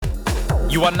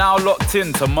You are now locked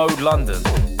in to Mode London,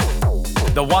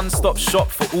 the one-stop shop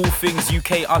for all things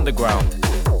UK underground.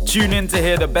 Tune in to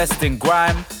hear the best in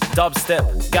grime,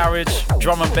 dubstep, garage,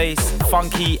 drum and bass,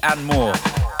 funky and more.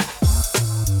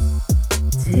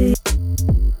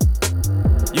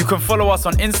 You can follow us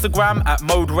on Instagram at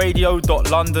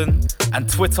moderadio.london and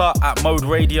Twitter at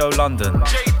moderadiolondon.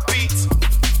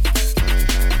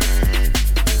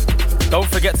 Don't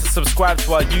forget to subscribe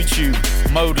to our YouTube,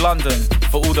 Mode London,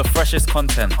 for all the freshest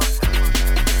content.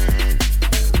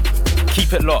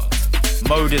 Keep it locked.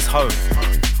 Mode is home.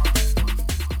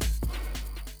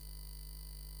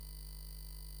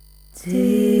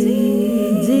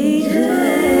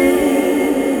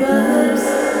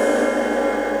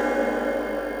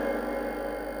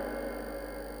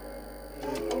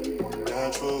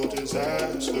 Natural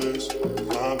disasters,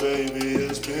 my baby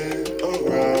has been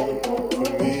around for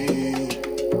me.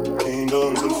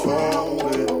 Kingdoms are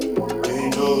falling,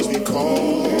 angels be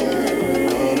calling.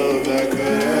 None of that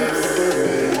could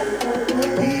ever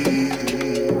make me.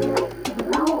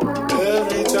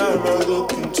 Every time I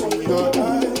look into your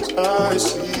eyes, I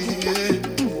see it.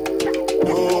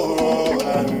 You're all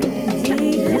I need.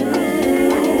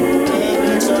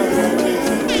 Every time I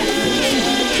get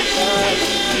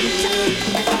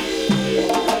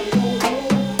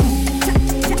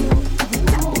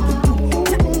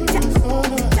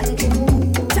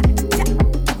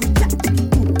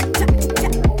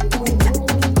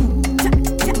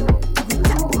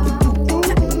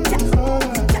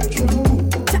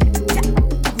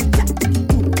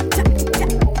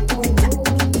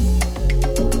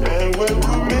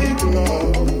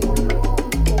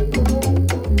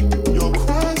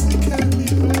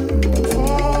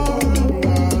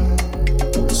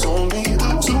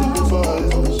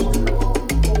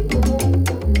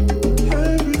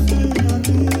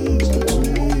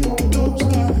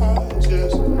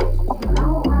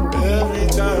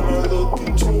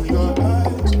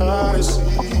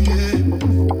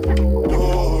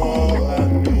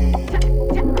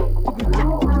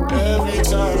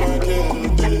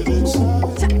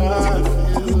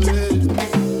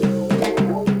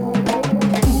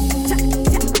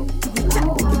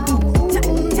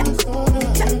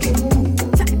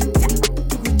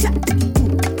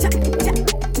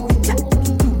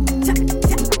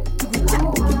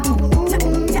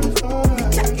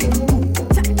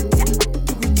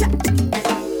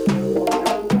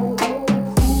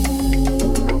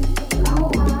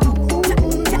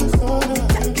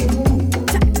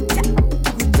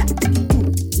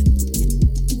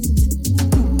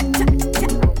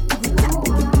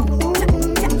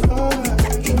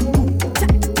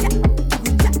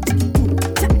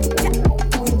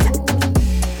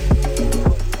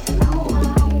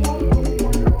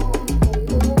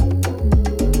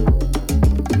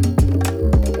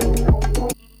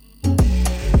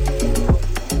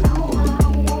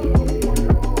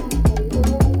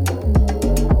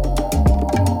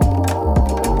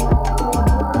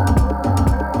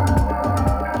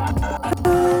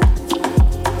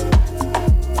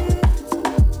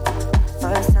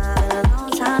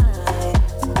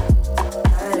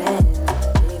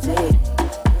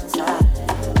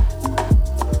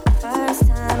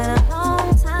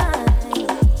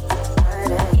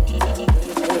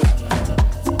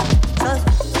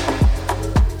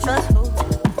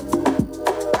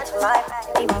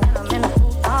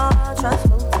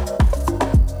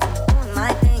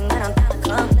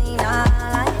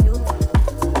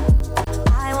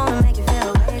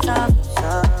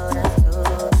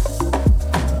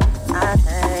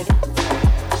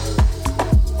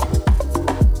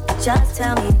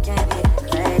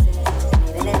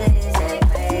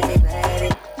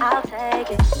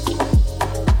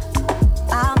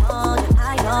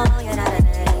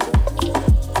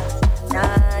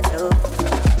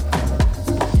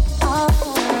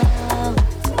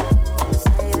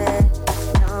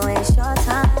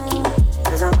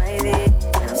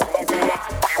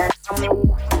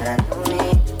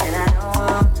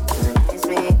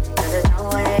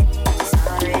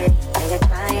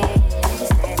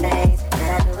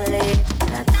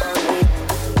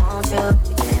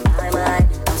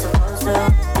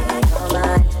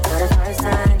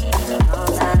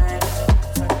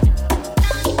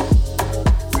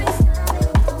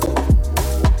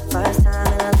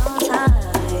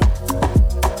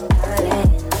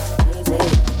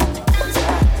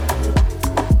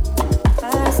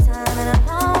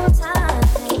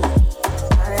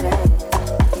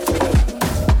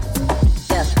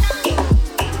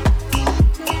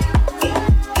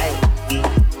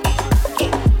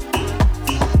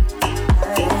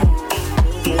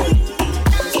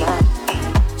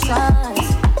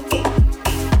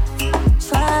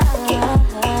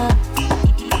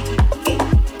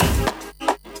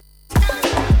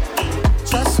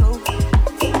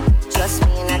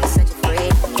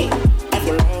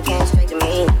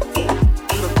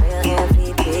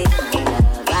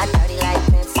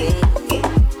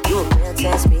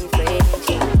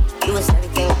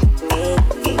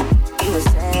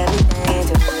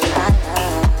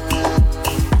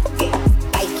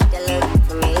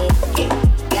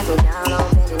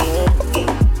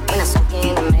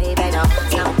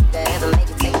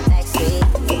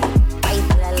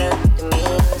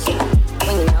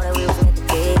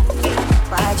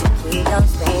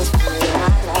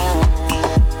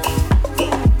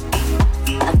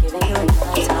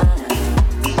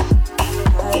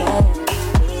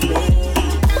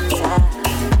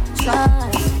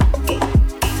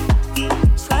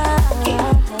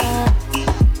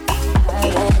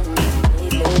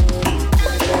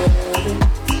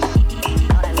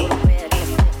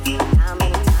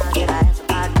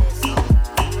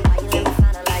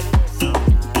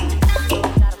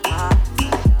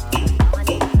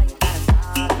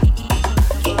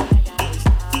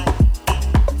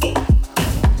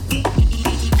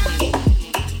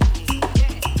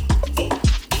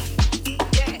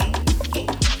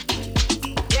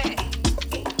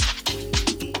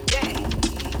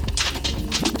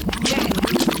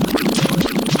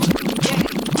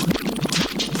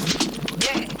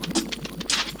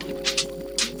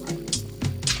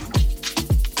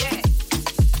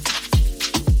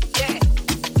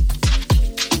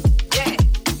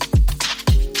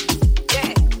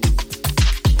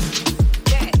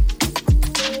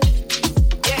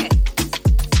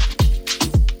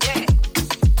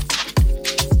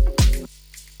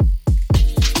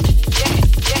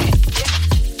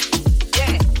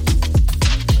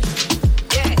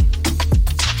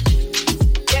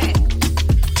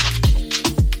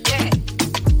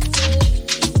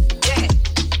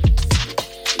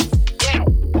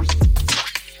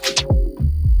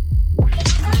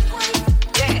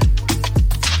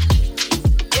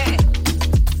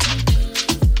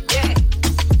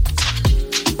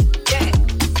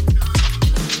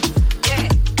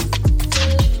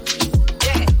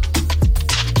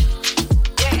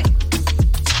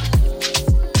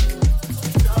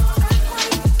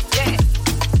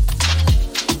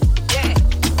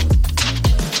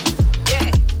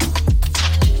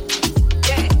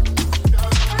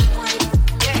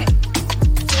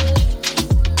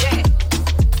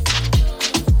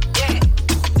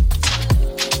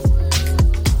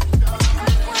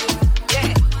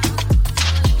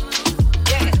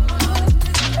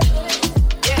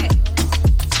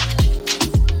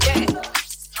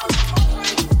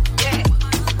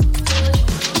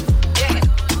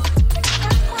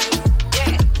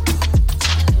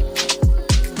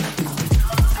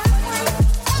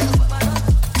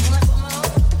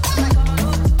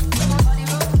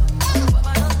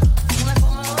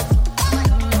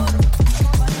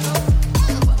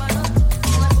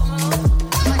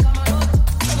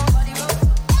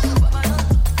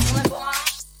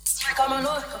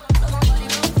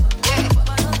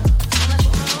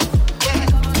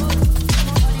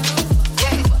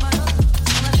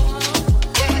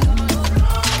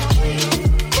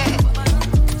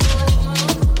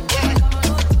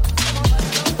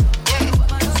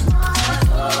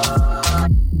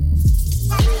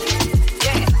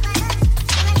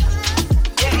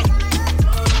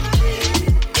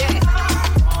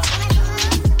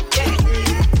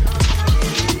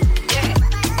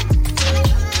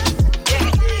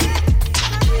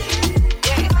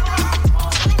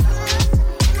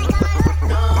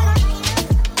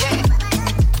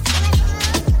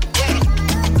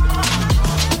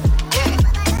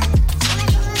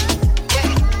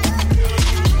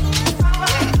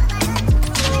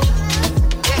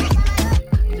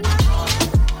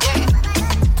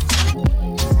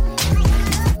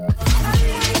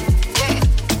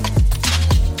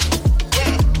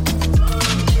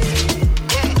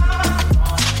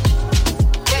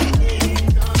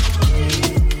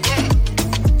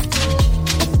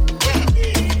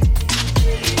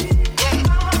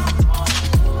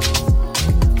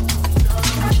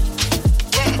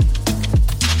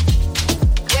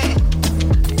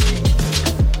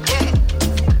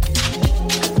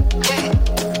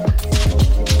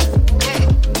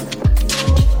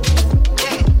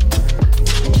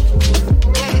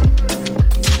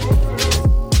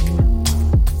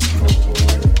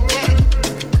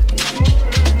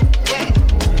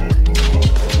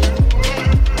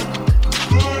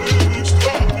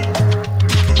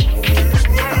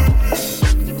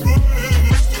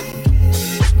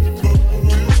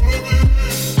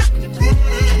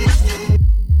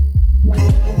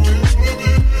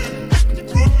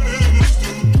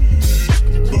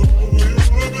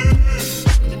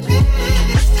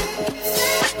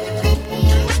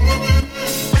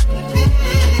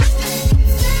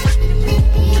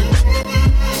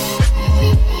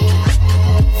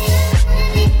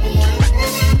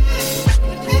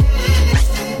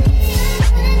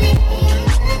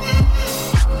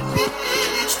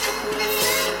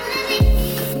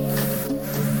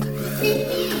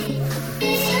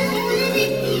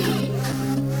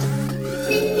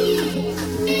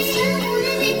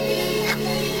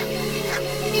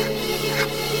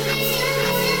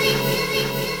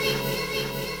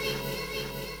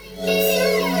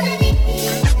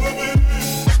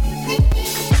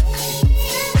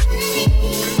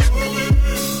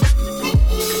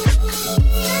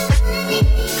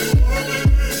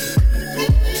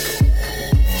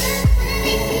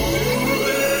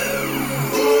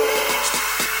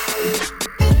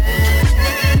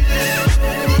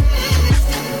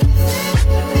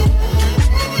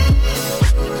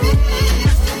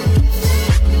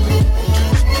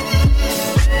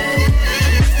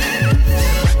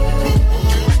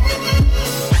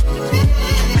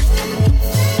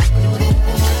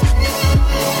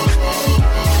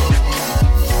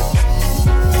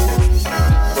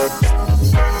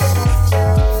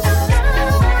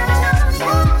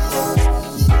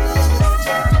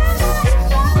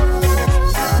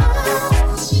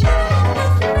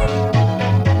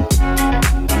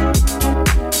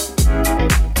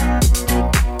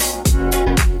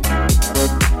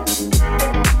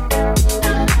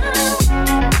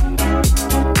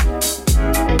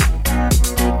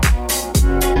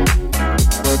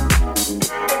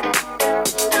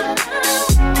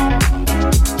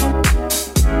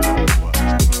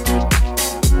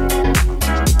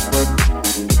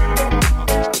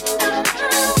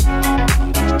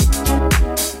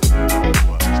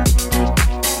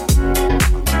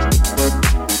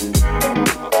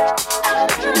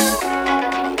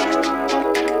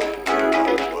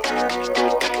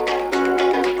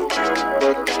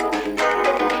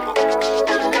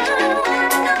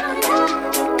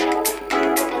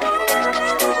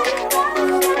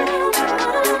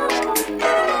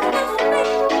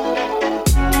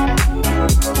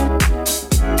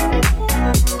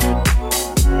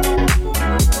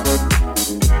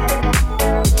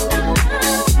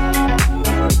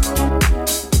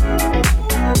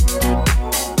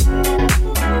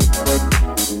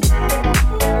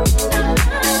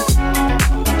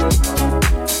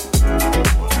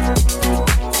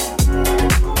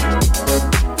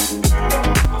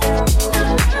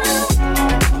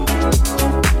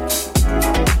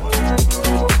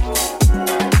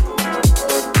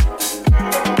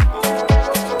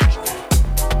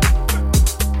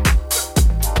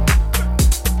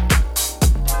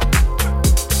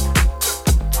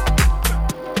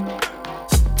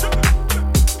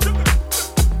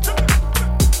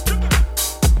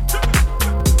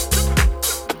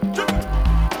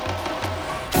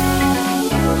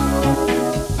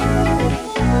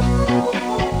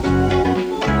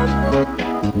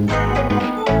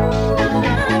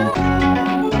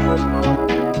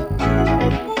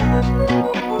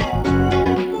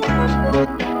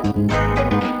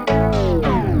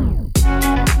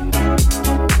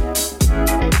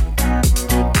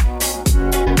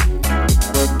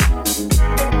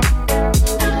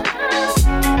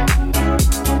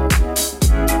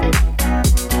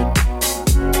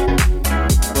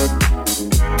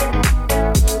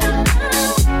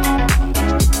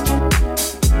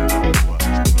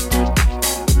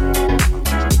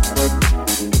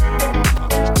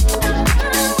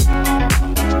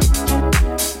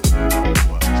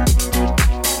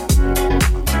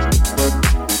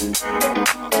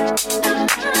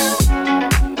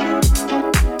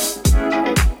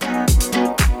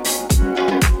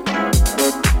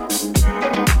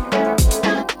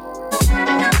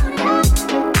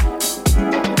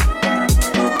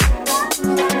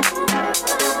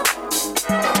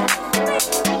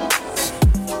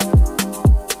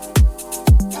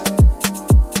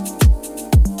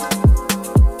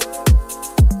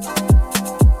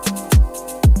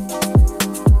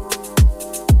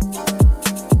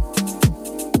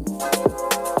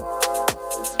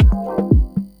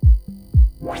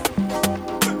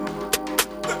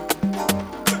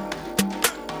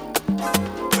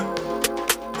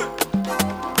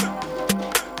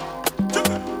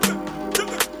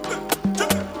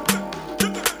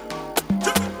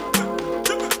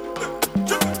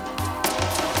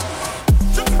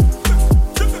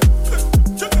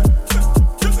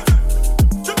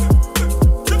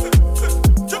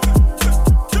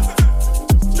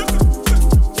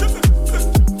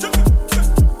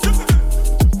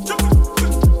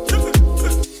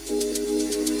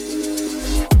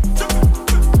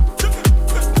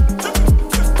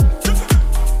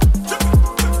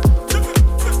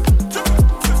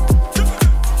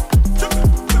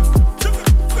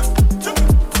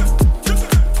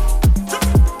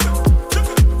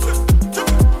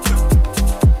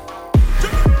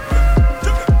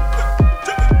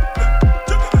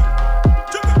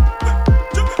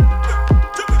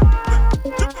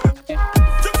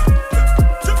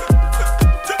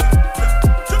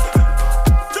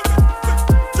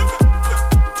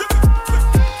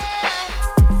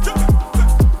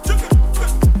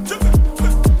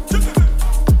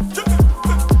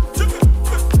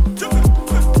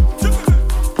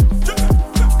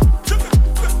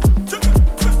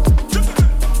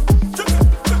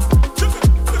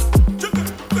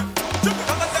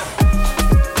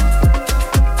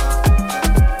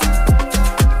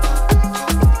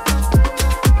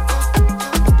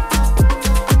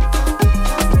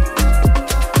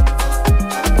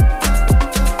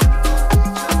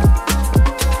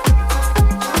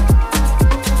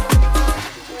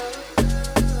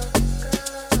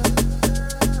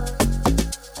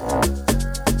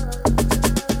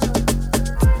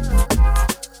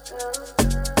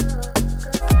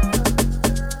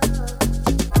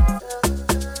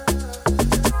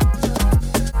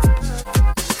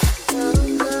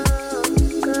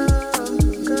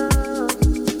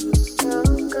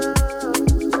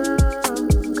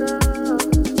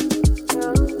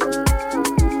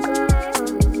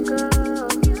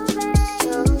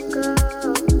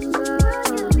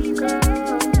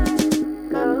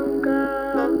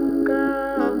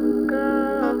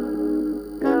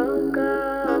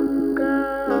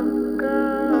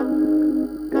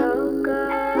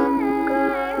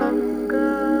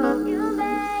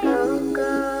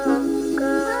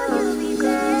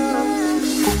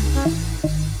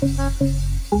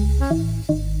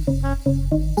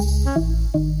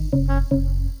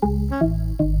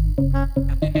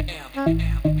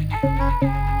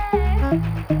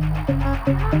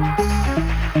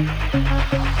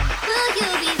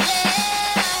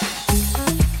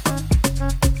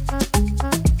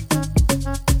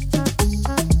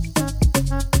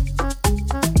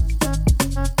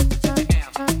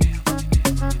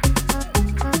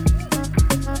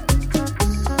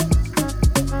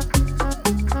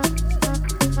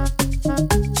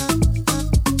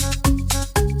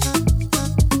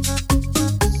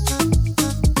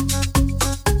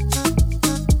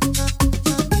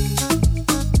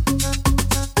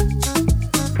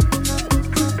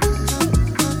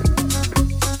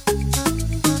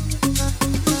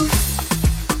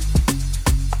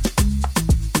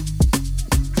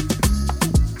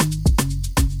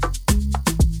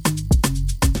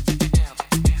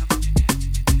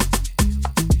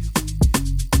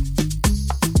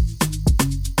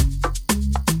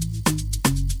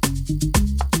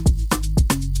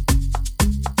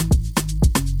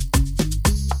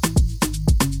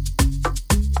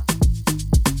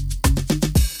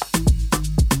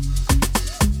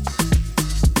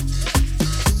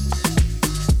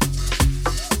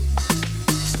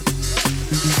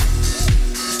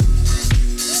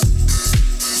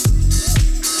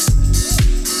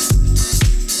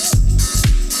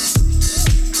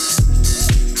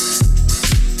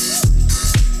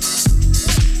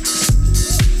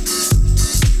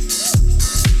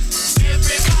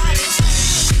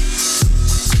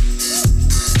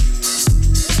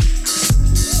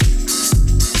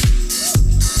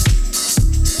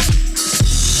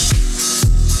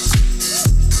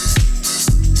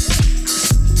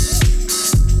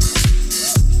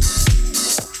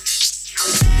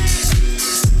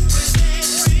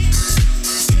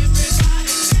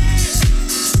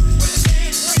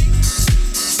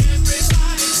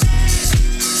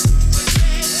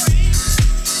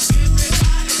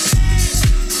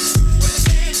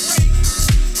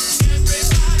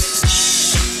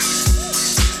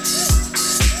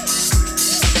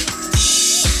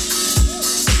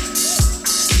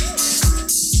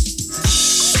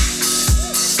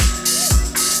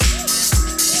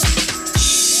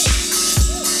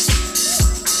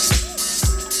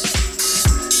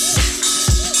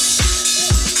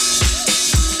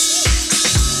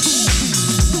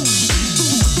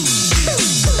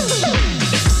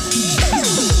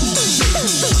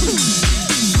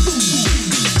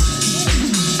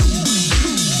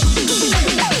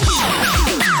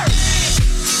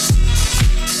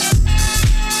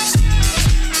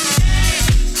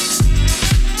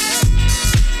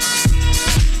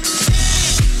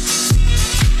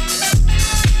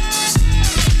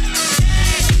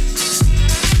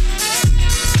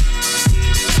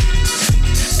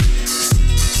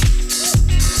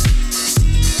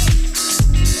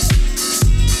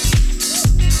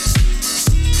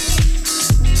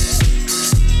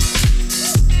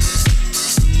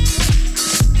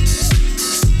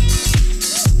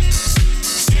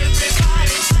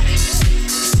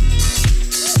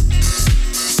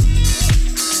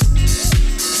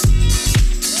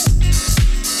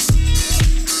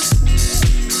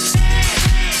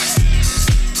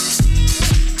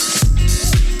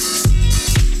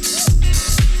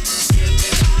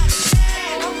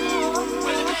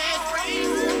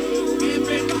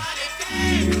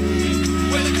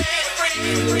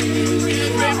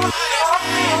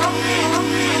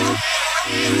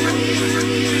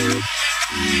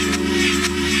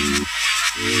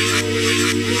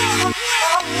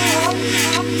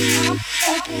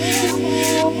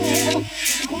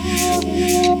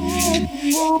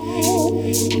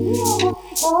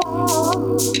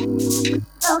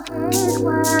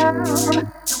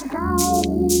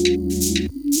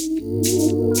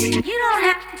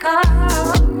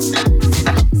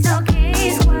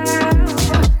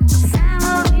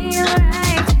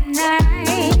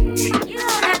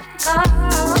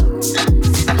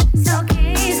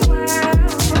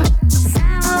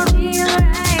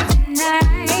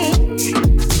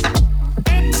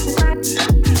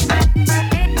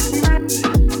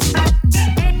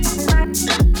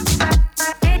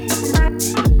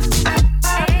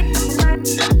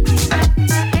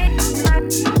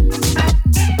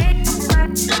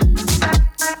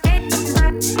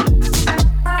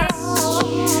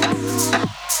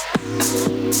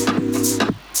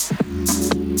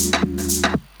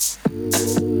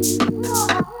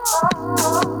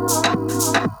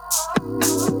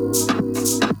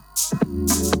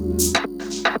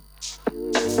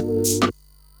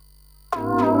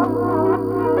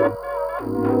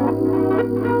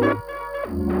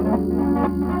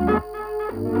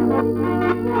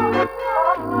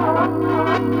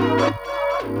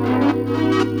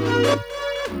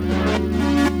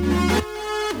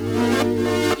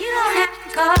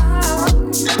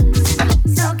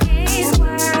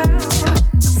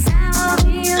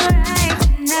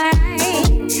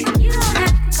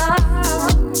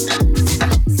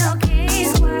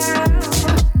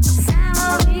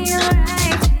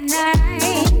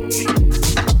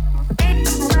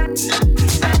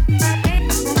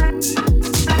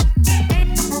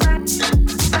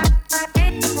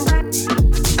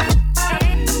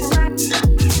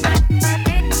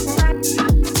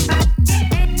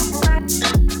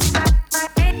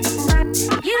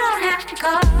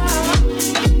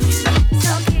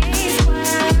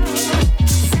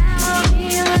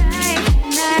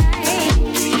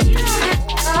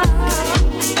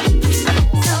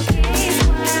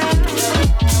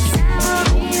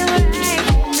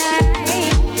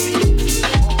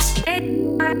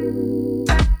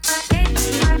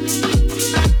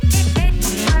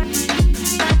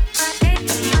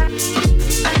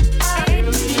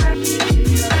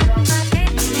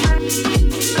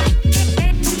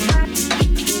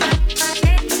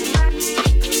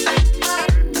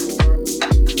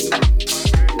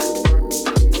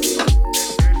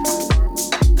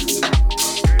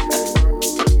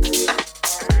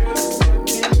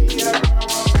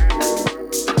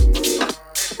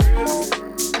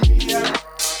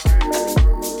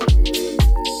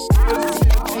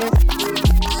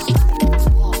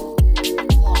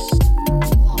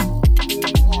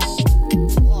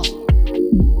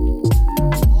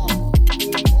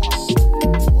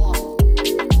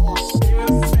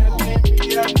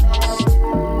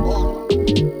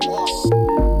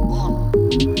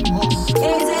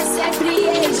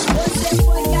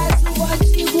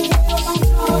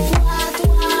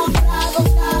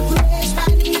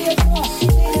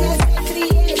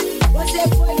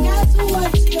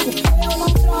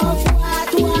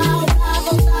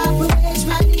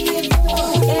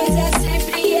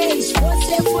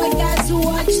caso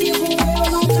antigo,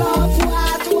 eu não troco o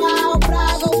atual pra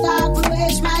voltar pro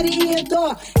ex-marido.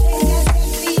 Ele é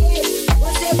sempre ex,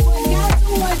 você foi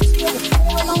caso antigo,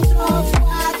 eu não troco o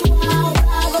atual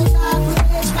pra voltar pro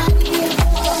ex-marido.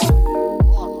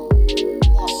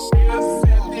 Eu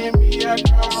sento em minha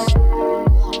cama.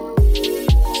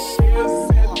 Eu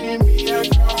sento em minha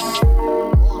cama.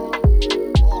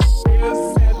 Eu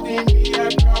sento em minha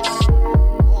cama.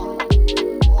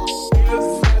 Eu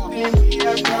sento em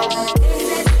minha cama.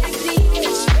 Ele é sempre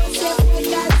ex, você foi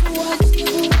caso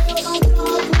antigo, eu não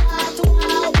troco o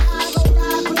atual pra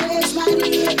voltar pro ex-marido. Ele é sempre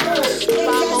ex,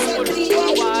 você foi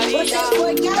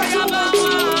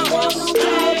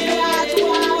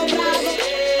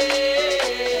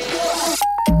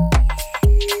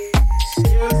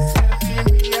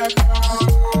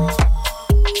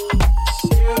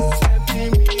caso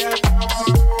antigo, eu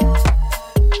não troco o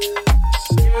atual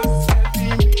pra voltar.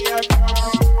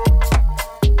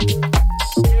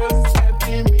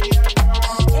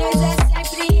 Ex é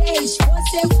sempre ex,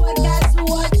 você foi caso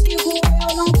antigo,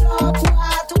 eu não troco o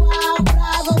atual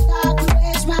pra voltar pro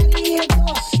ex-marido.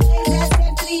 Ex é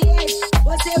sempre ex,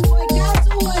 você foi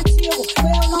caso antigo,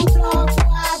 eu não troco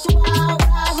o atual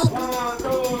pra voltar.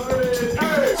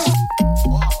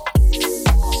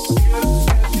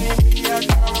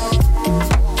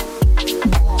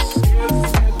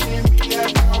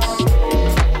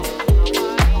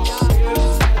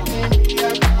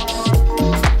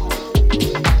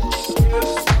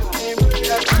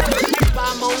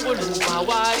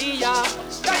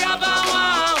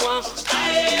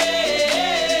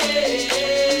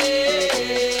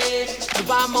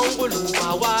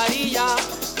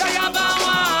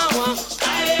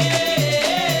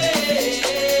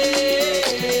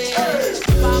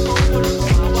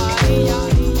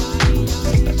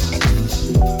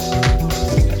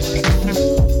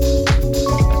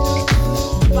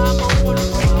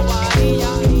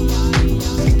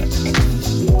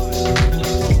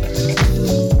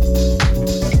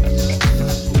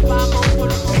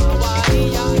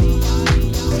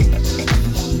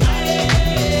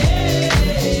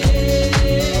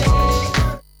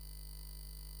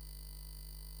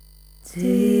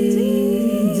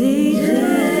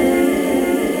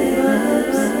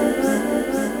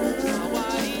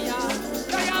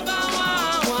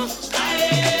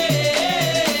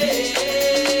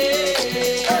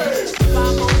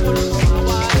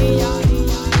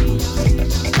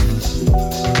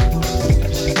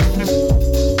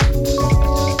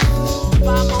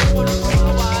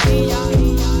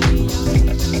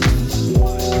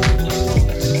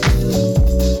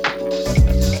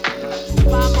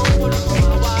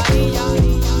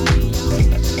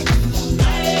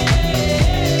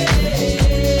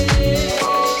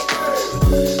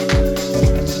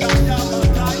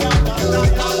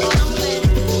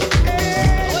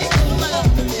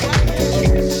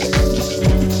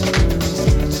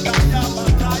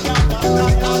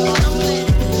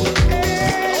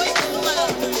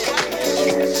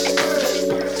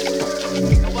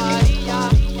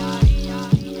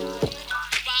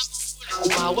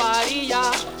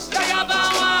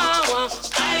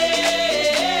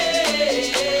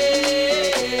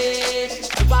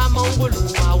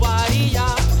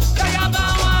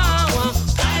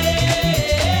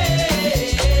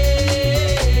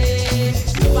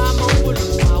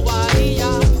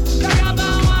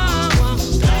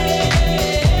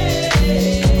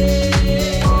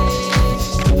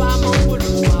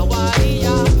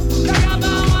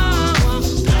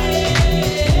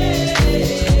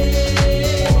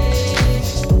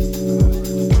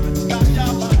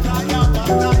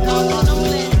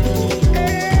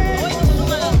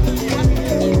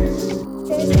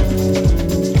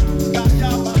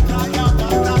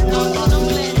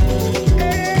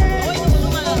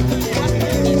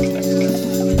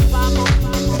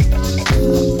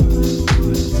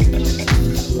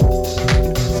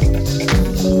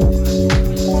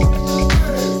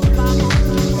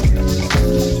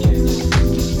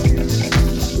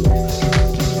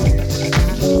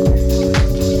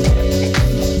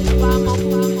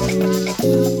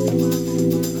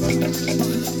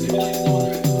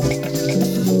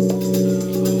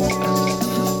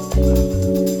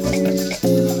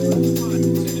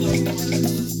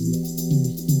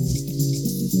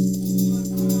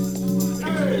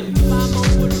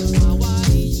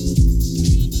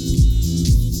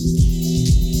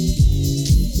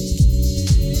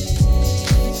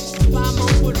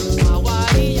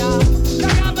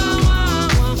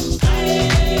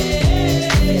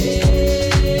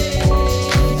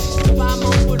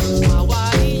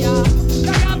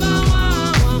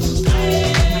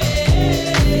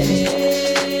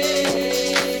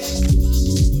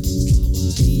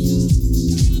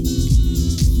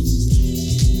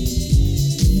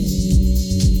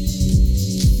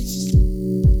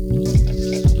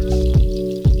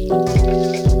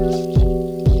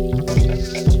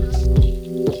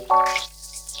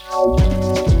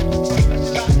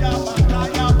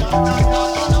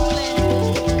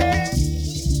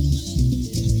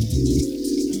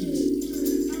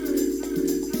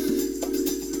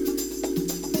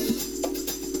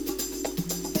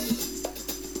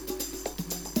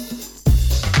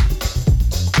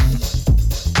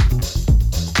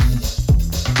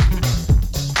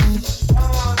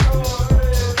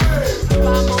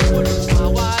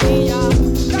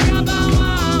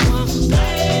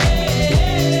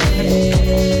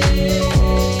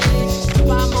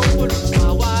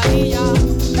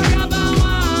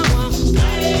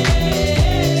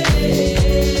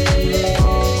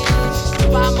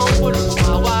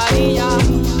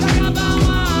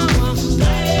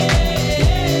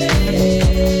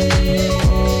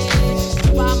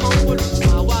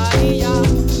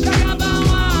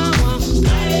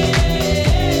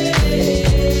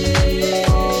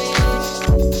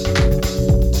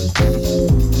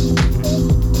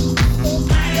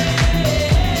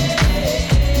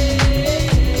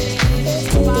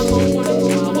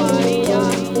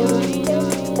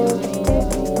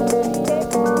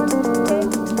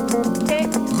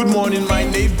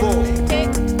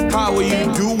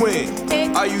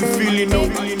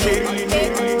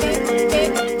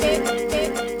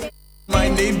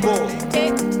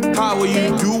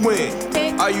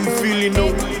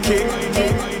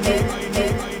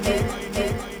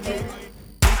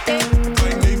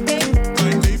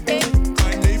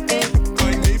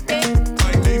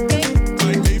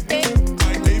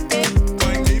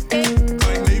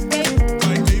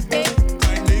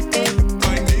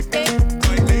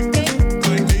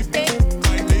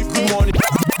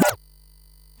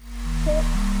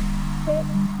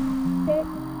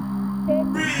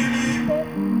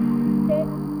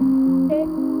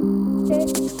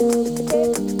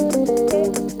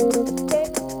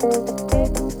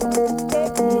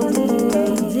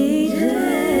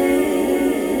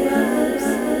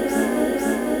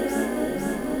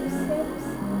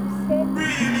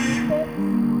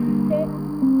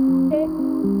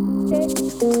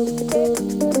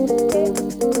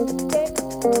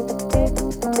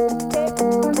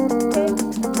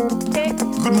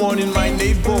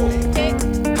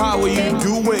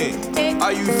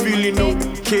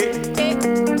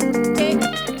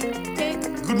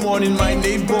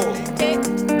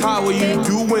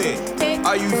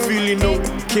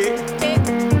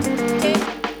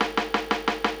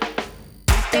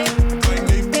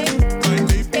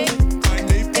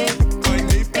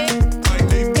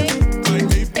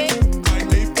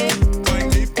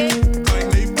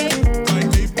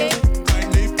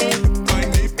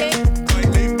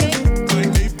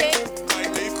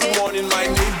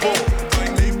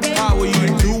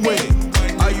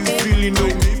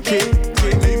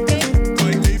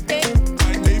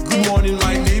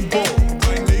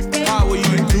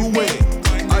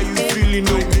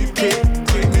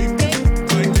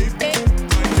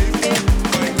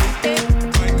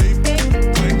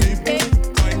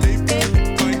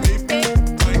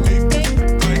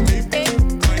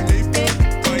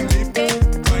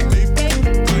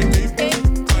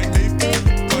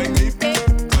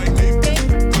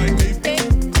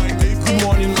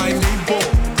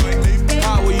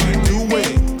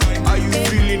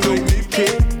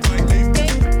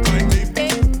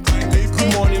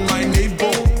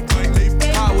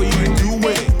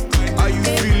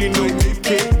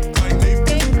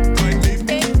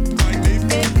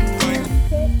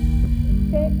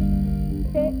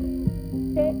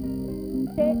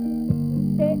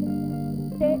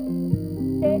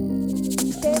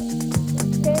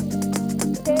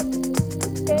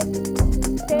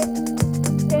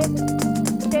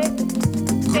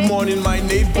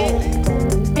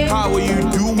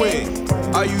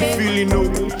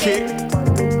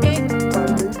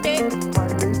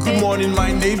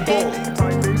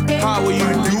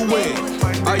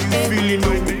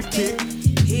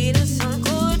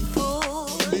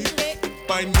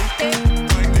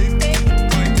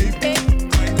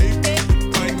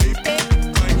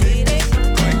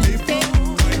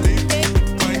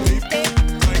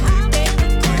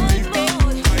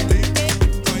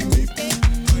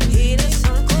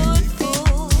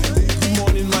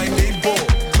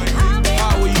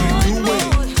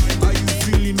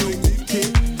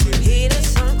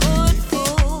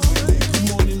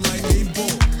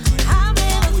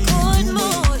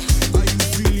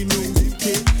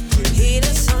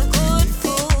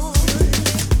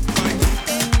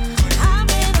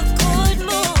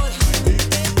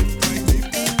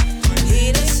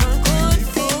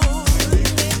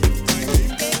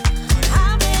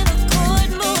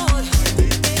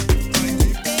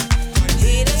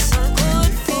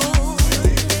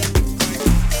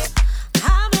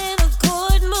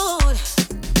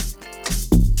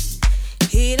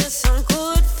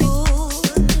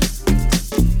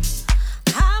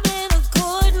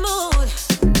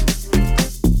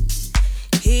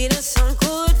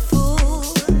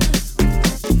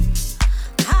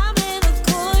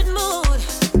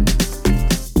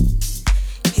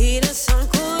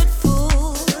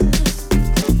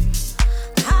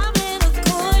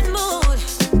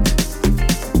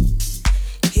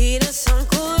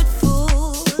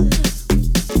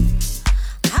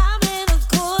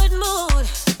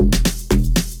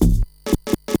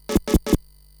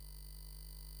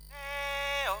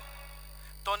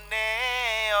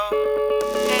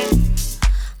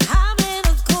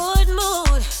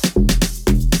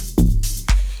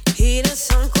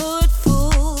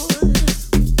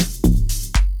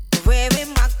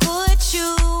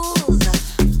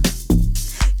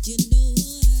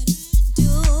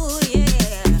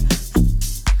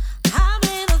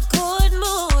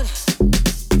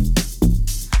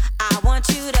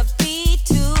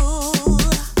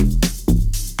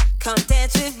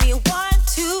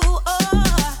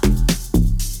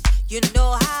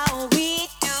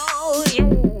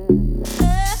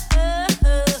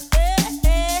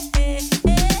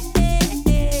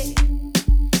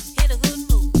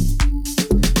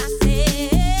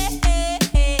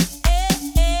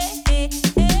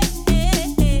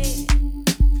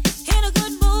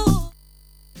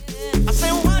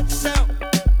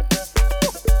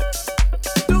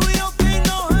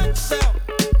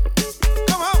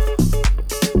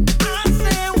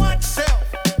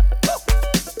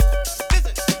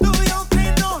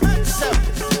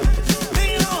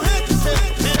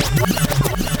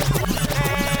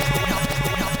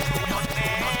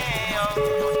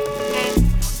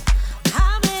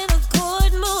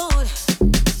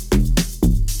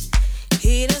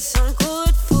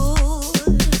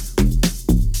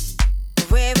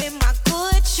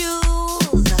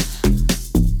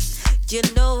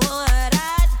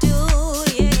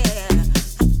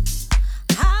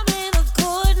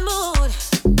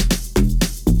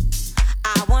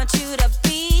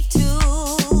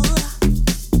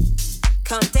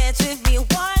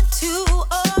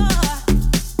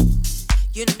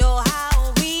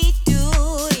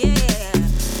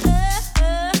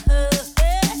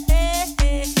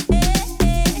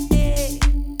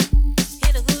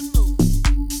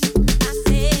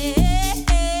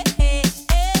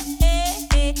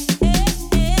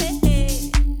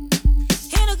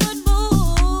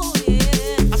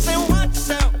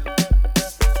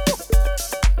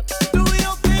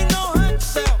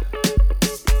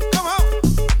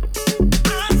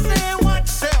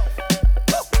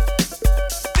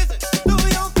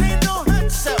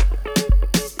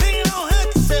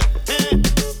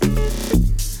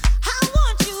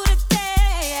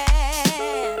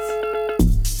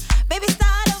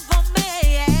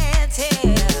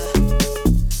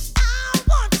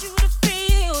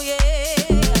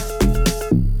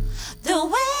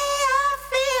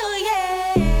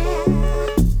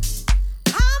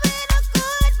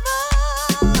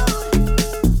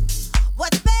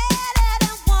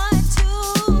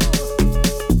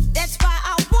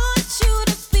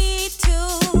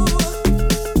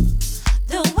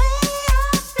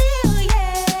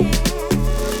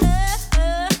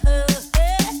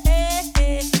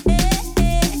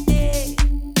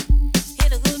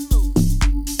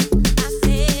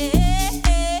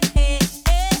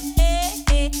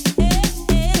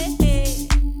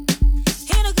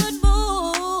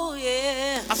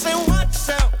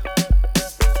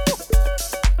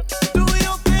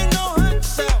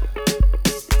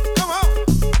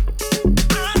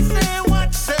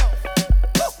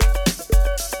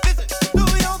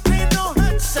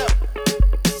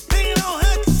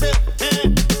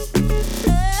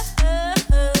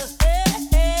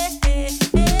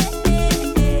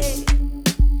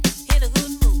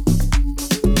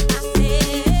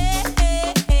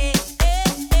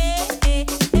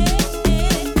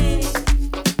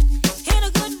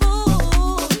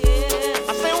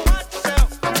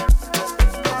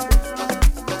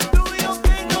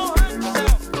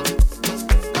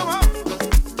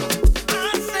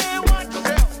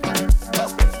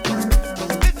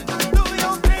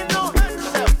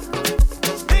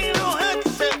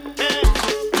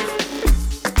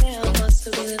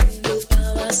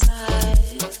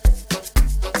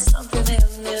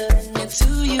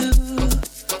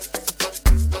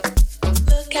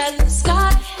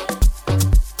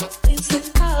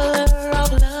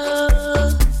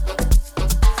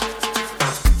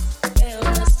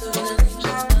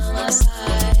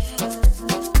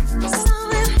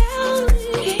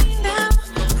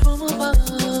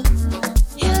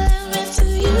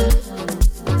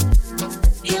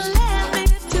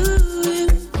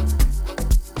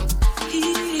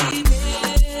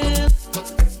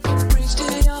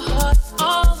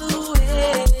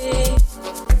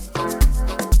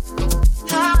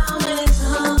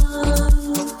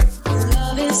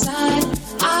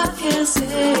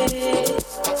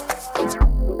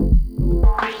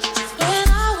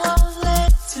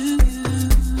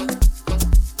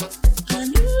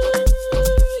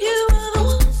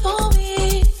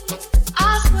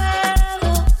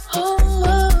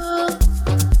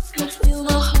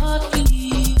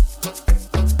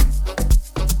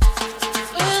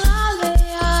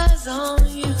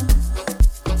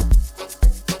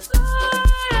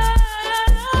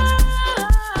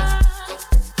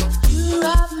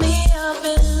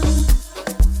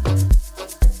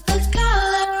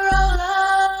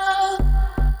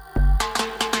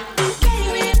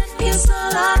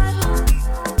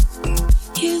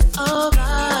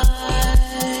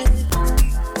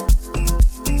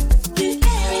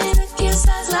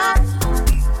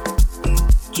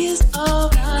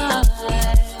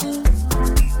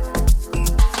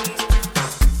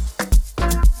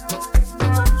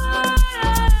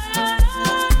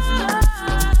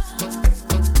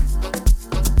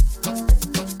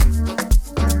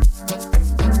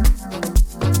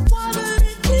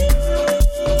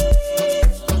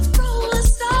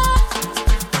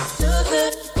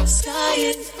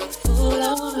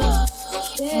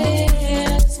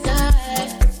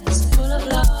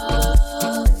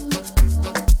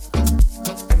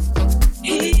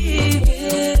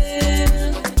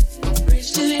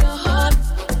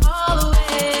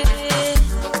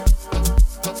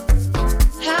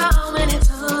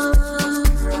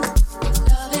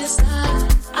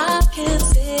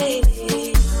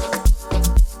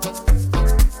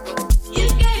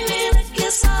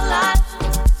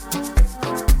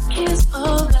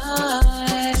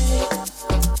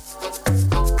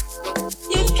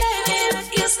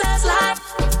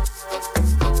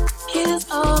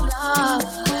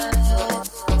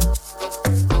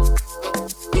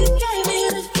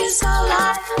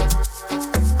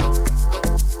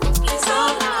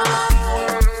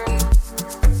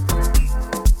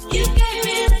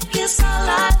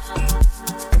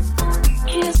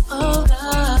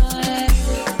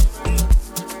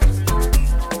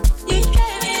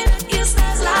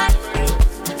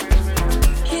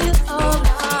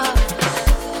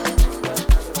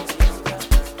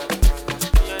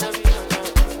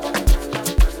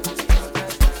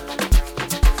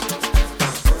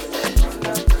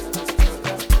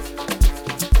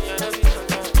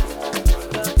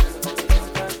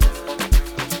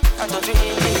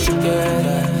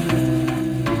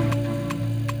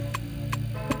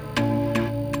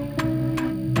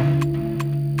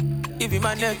 give you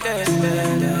my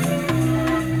necklace.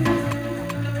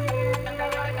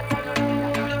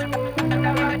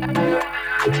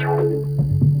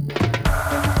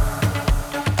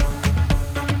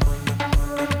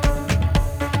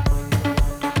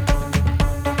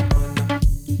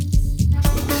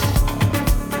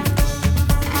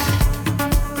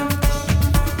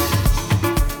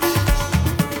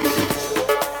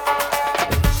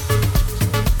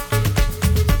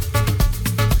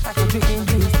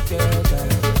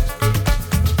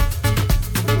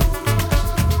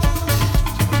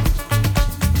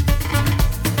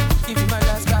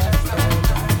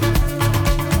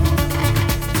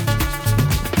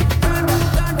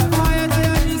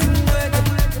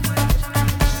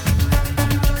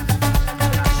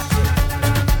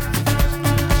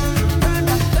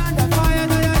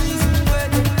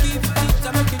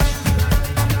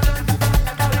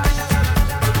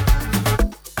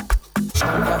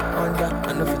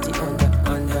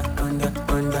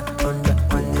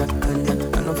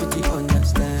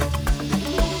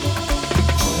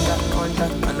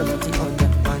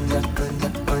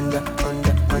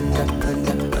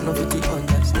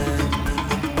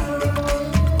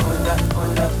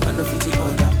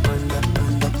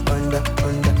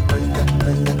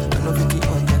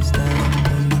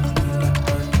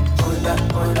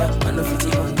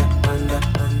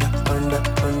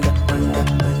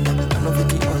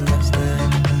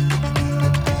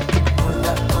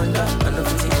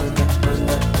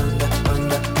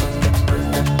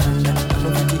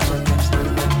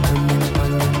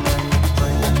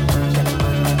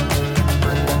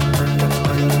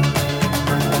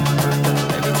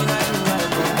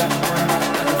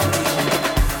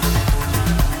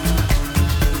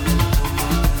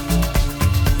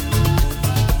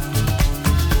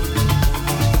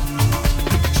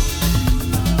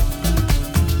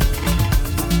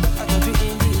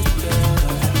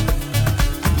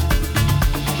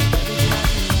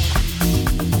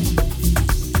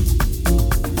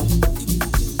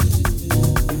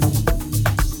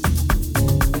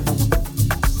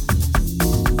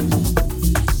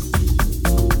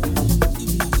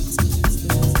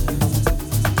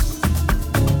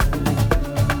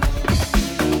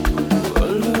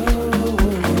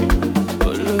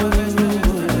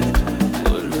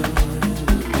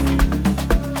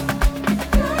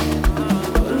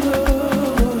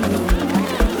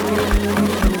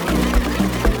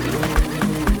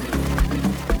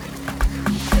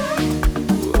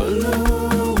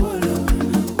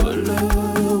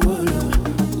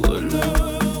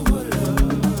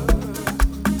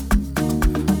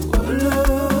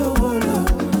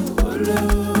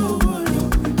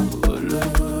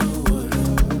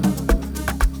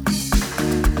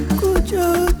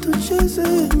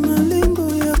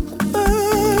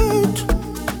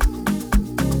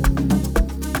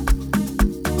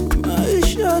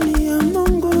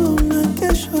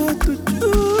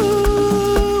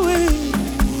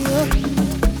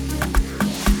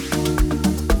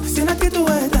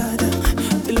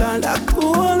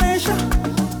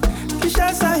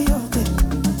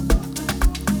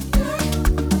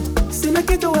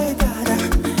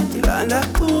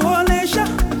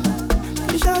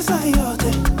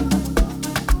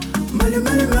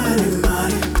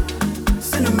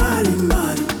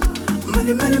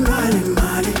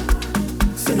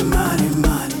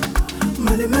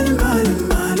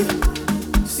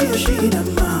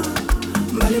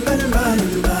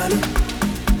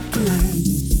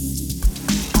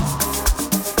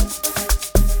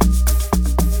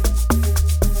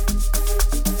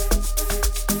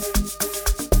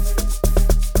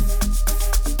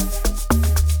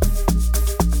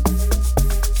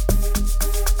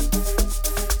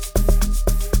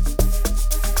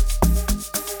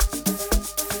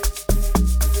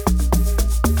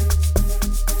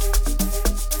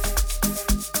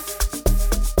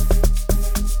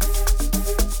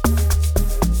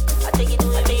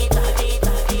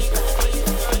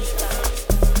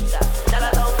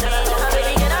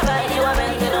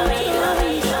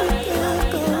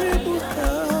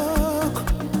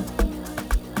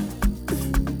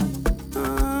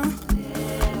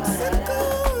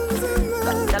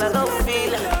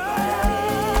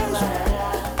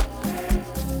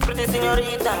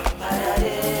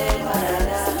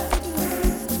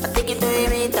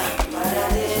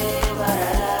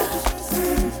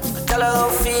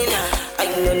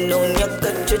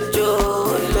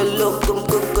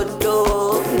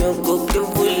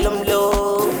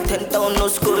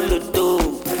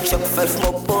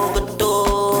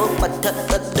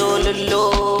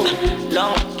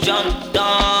 Long John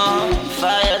Down,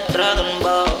 Fire Dragon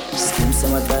Ball. Skim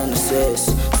sama dinosaur,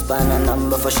 sis. Spana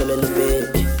number for sure little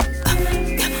bit.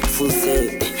 Full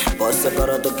set. Boss a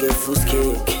coro to give full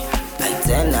kick. I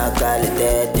then I call it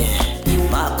dead.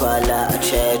 Makwala a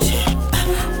church.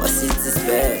 What's it this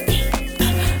back?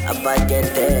 I buy get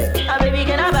tech. Ah baby,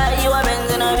 can I buy you a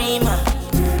Benz and a Beamer?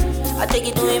 I take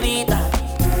it to Ibiza.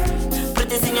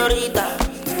 Pretty señorita.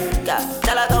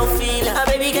 Tell her go feel it. Ah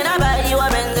baby, can I buy you a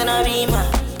Benz and a Beamer?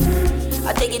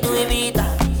 I take it to Ibiza.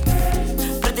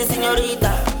 Pretty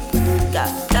señorita.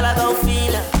 Tell her go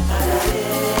feel it.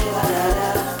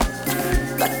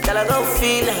 Tell her go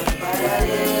feel it.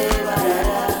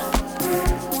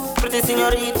 Pretty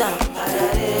señorita.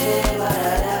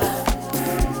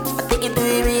 I take it to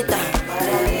Ibiza.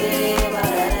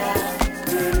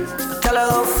 Tell her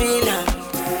go feel it.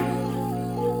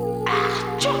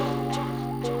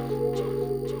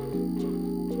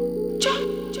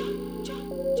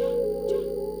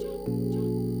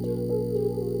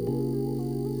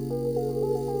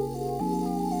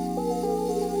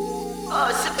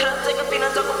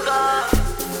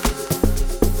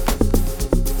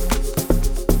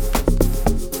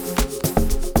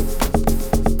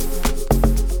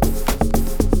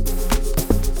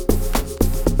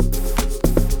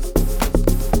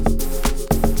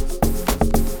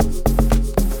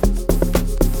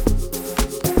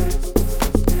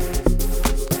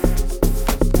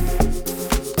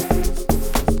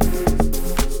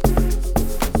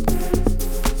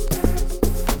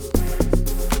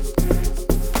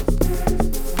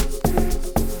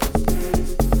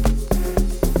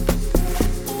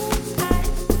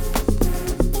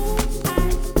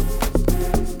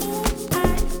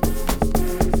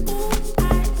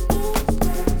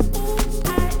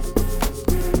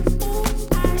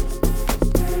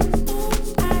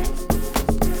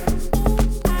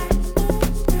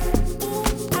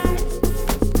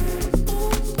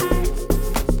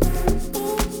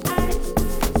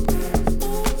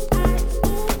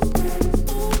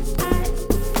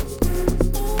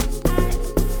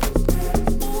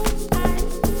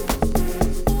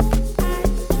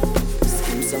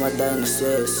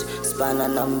 Spana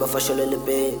number for sure little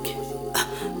big.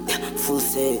 Full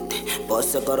set.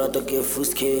 Boss a coro to give full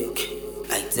kick.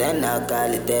 I then I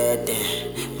call it dead.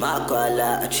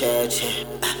 Makwala a church.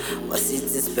 What's it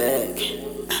this back?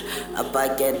 I buy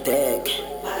get tech.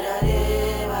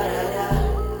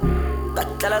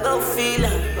 Tell her go feel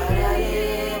it.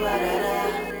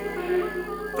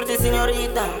 Pretty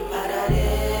señorita.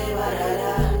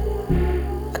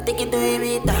 I take it to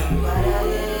Ibiza.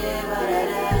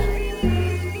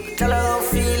 Tell her how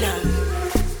feel it.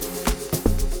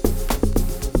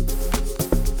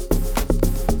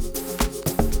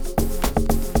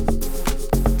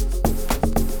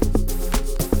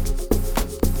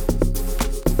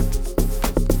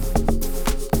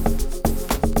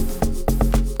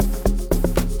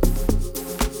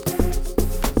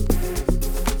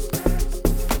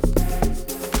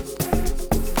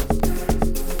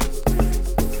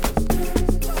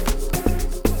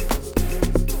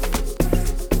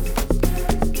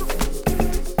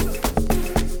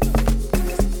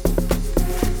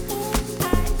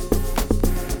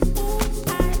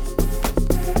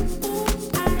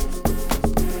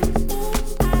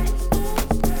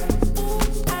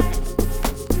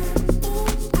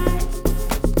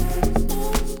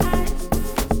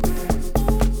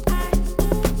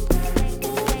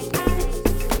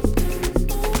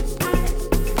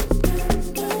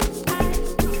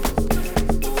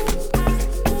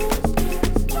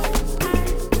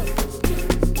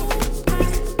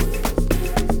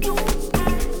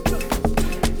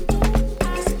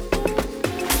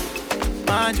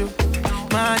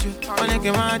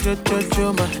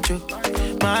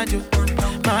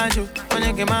 Majo, for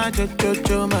like a majo.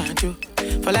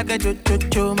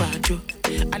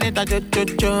 Anita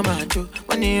majo,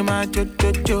 when you majo,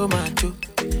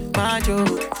 majo,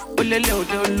 ulelo,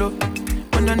 oh no.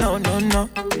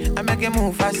 I make it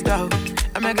move faster,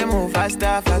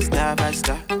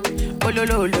 faster. Oh lo,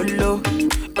 oh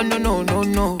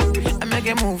no. I make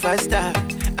it move faster,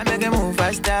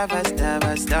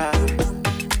 faster.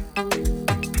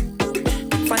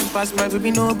 Fine past my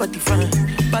baby, nobody fine.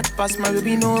 Bad past my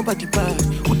baby, nobody bad.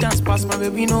 Who dance past my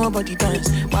baby, nobody dance.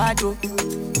 Why do?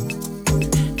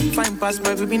 Fine past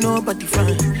my baby, nobody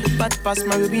fine. Bad past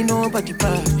my baby, nobody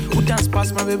bad. Who dance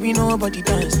past my baby, nobody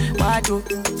dance. Why do?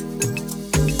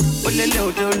 Oh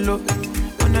lo, oh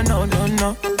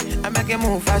no. I make it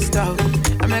move faster,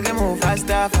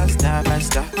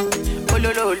 faster. Oh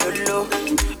lo, oh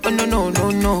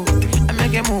no. I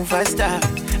make it move faster.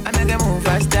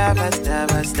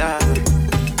 Faster.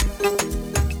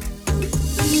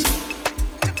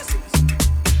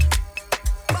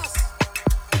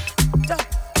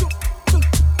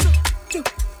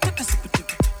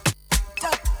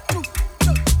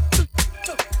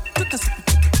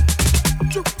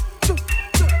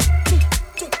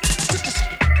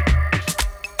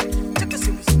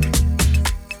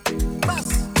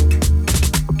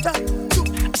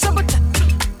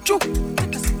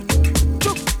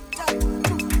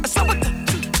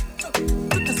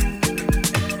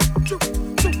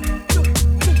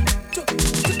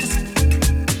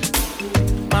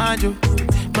 majo,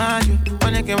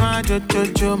 wanna get majo,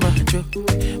 jojo, majo,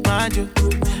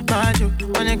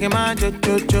 wanna get majo,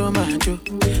 jojo, majo,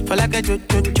 for like a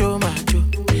jojo, majo,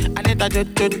 I need a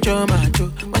jojo,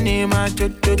 majo, when you majo,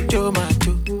 jojo,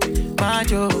 majo,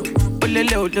 lo,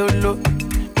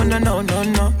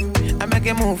 no, I make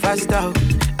it move faster,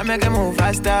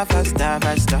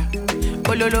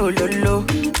 oh lo,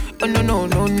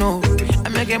 oh no, I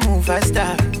make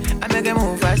it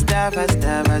move faster,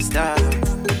 faster.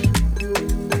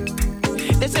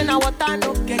 They say now what I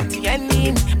no get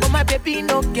any, but my baby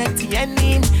no get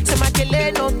any. Say my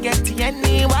kele no get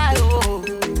any, why oh?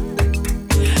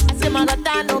 I say my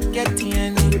daughter no get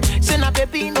any. Say my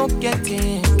baby no get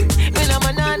any. Me na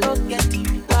mana no get it,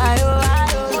 why oh?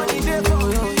 Money dey for oh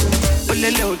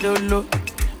lo.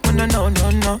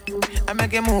 No. I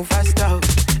make it move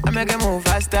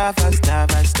faster,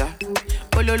 faster.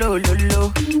 Oh lo.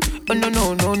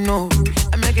 Oh no.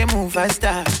 I make it move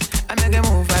faster.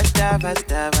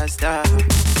 Faster.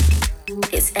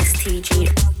 It's STG.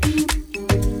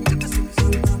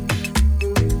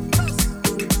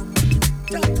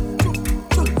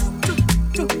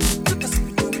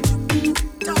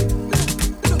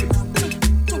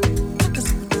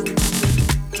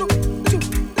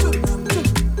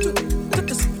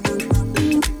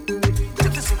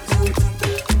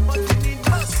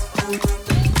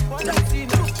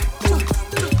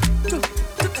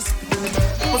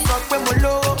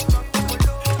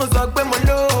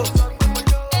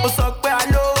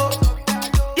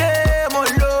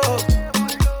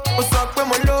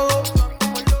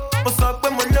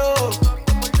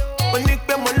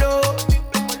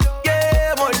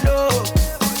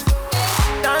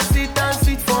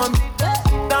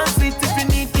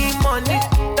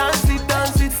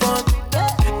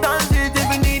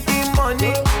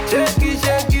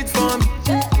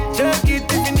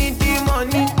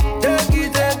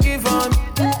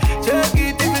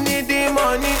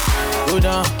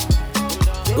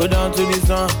 Go down to the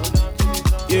sun,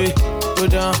 yeah.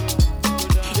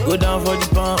 Go down for the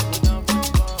pump.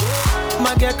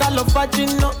 Mageka lo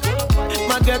fajino,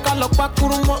 mageka lo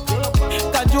pakurumo.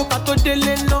 Kaju kato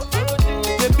dele no,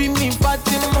 baby me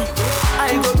Fatima. I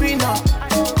go be now,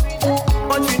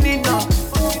 what you need now,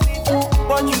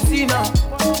 what you see now.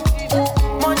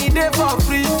 Money there for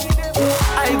free,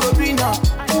 I go be now,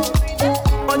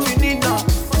 what you need now,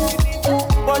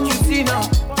 what you see now.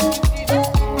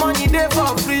 Money there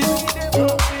for free.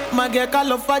 Mageka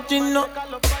lo fajino.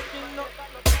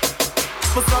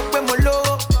 Mo sọ pé mo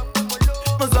lówó,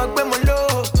 mo sọ pé mo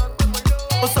lówó,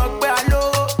 mo sọ pé a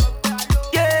lówó,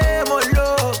 yeah mo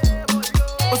lówó.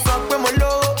 Mo sọ pé mo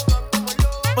lówó,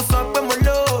 mo sọ pé mo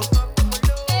lówó,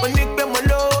 mo ní pé mo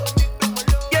lówó,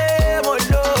 yeah mo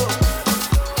lówó.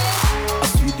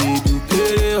 As you dey do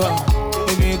kere ha,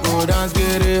 baby go dance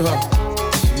kere ha.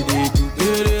 As you dey do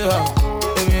kere ha,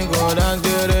 baby go dance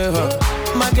kere ha.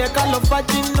 Mageka lo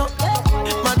fajino,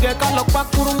 mageka lo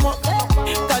pakurumo.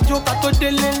 Kaju kato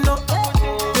dele no,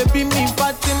 baby me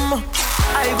Fatima.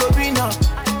 I go be now,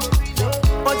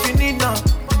 what you need now,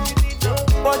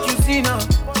 what you see now.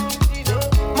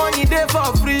 Money there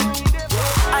for free.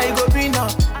 I go be now,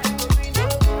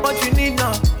 what you need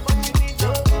now,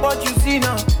 what you see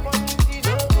now.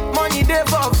 Money there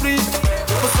for free.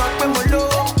 Mo sọ pé mo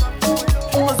lówó,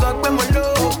 mo sọ pé mo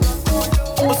lówó,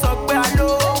 mo sọ pé a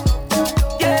lówó,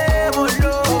 yeah mo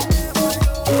lówó.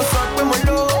 Mo sọ pé mo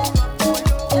lówó.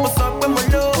 Mo sọ pé mo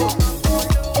lówó,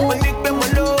 mo ní pé mo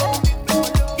lówó,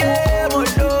 yeah mo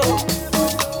lówó.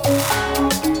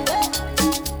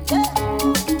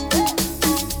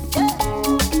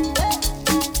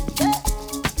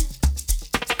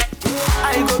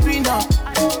 I go be now,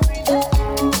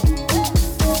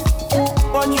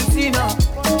 what you see now.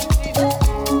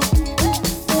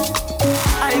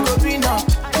 I go be now,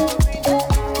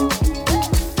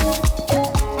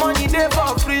 money there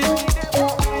for free.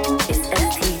 It's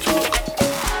STG.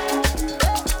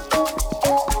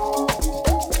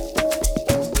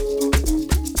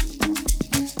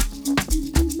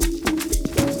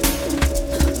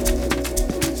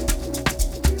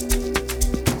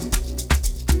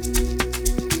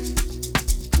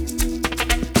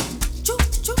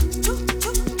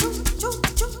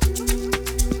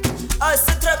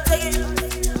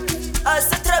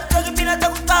 Se trap tegen binnen de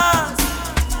kaas.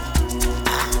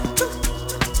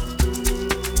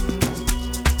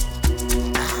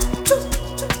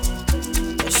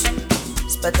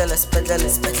 Spetele,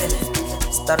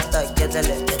 starta,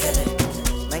 gedele,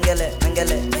 mengele,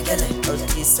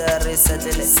 otisare,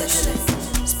 sedele,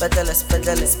 spetele, starta,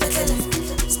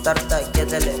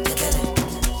 gedele,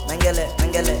 mengele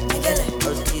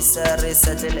Otisa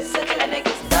resadele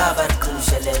Dabar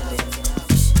kushelele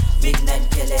Midnight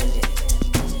kelele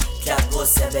Klago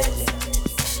sebele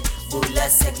Bula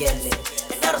segele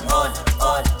Enar on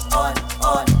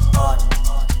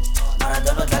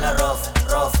Maradona dalla rough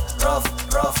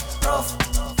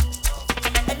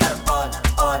Enar on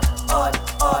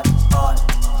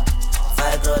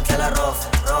Vibro dalla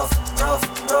rough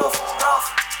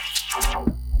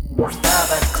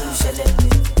Dabar kushelele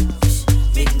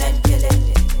Midnight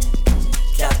kelele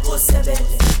Klago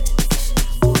sebele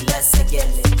Bula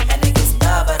segele Enegis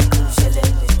dabar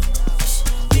kushelele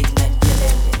Midnight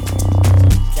kelele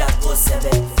Klago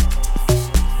sebele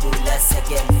Bula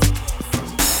segele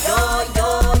Yo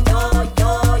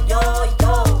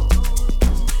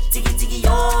Tiki tiki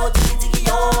yo Tiki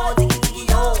yo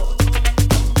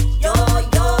Yo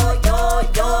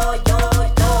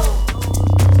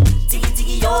Tiki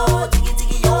tiki yo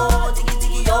Tiki yo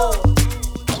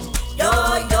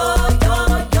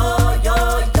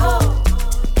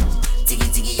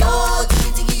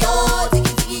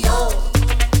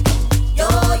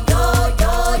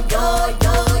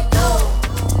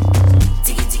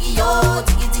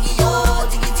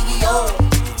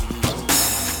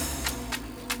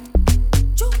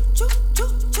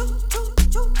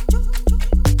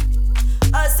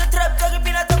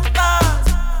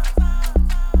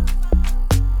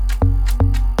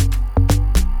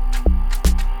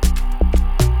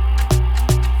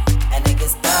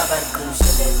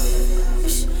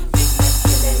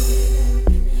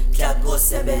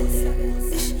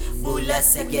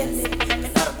Segele,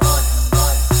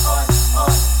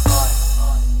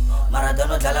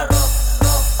 Maradona dalla rough.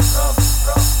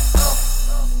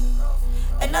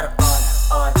 Enar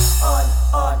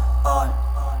on.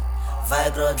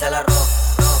 Vibro dalla rough.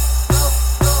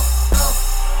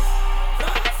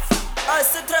 I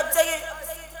sit trap take it.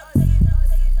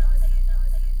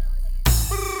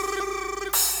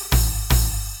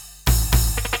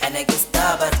 Enegis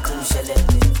dabar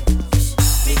kushelele.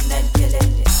 Big night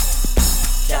kelele.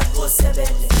 Klago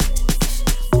sebele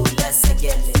Bula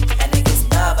segele Enegis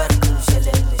dabar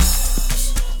kushelele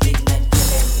Big night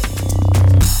kelele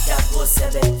Klago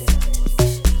sebele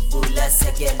Bula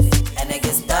segele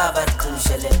Enegis dabar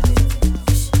kushelele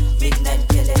Big night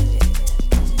kelele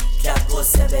Klago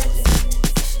sebele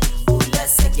Bula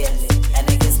segele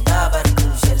Enegis dabar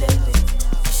kushelele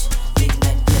Big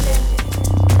night kelele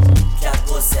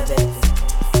Klago sebele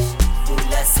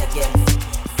Bula segele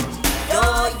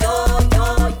Yo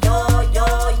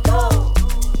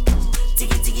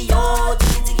Tiki yo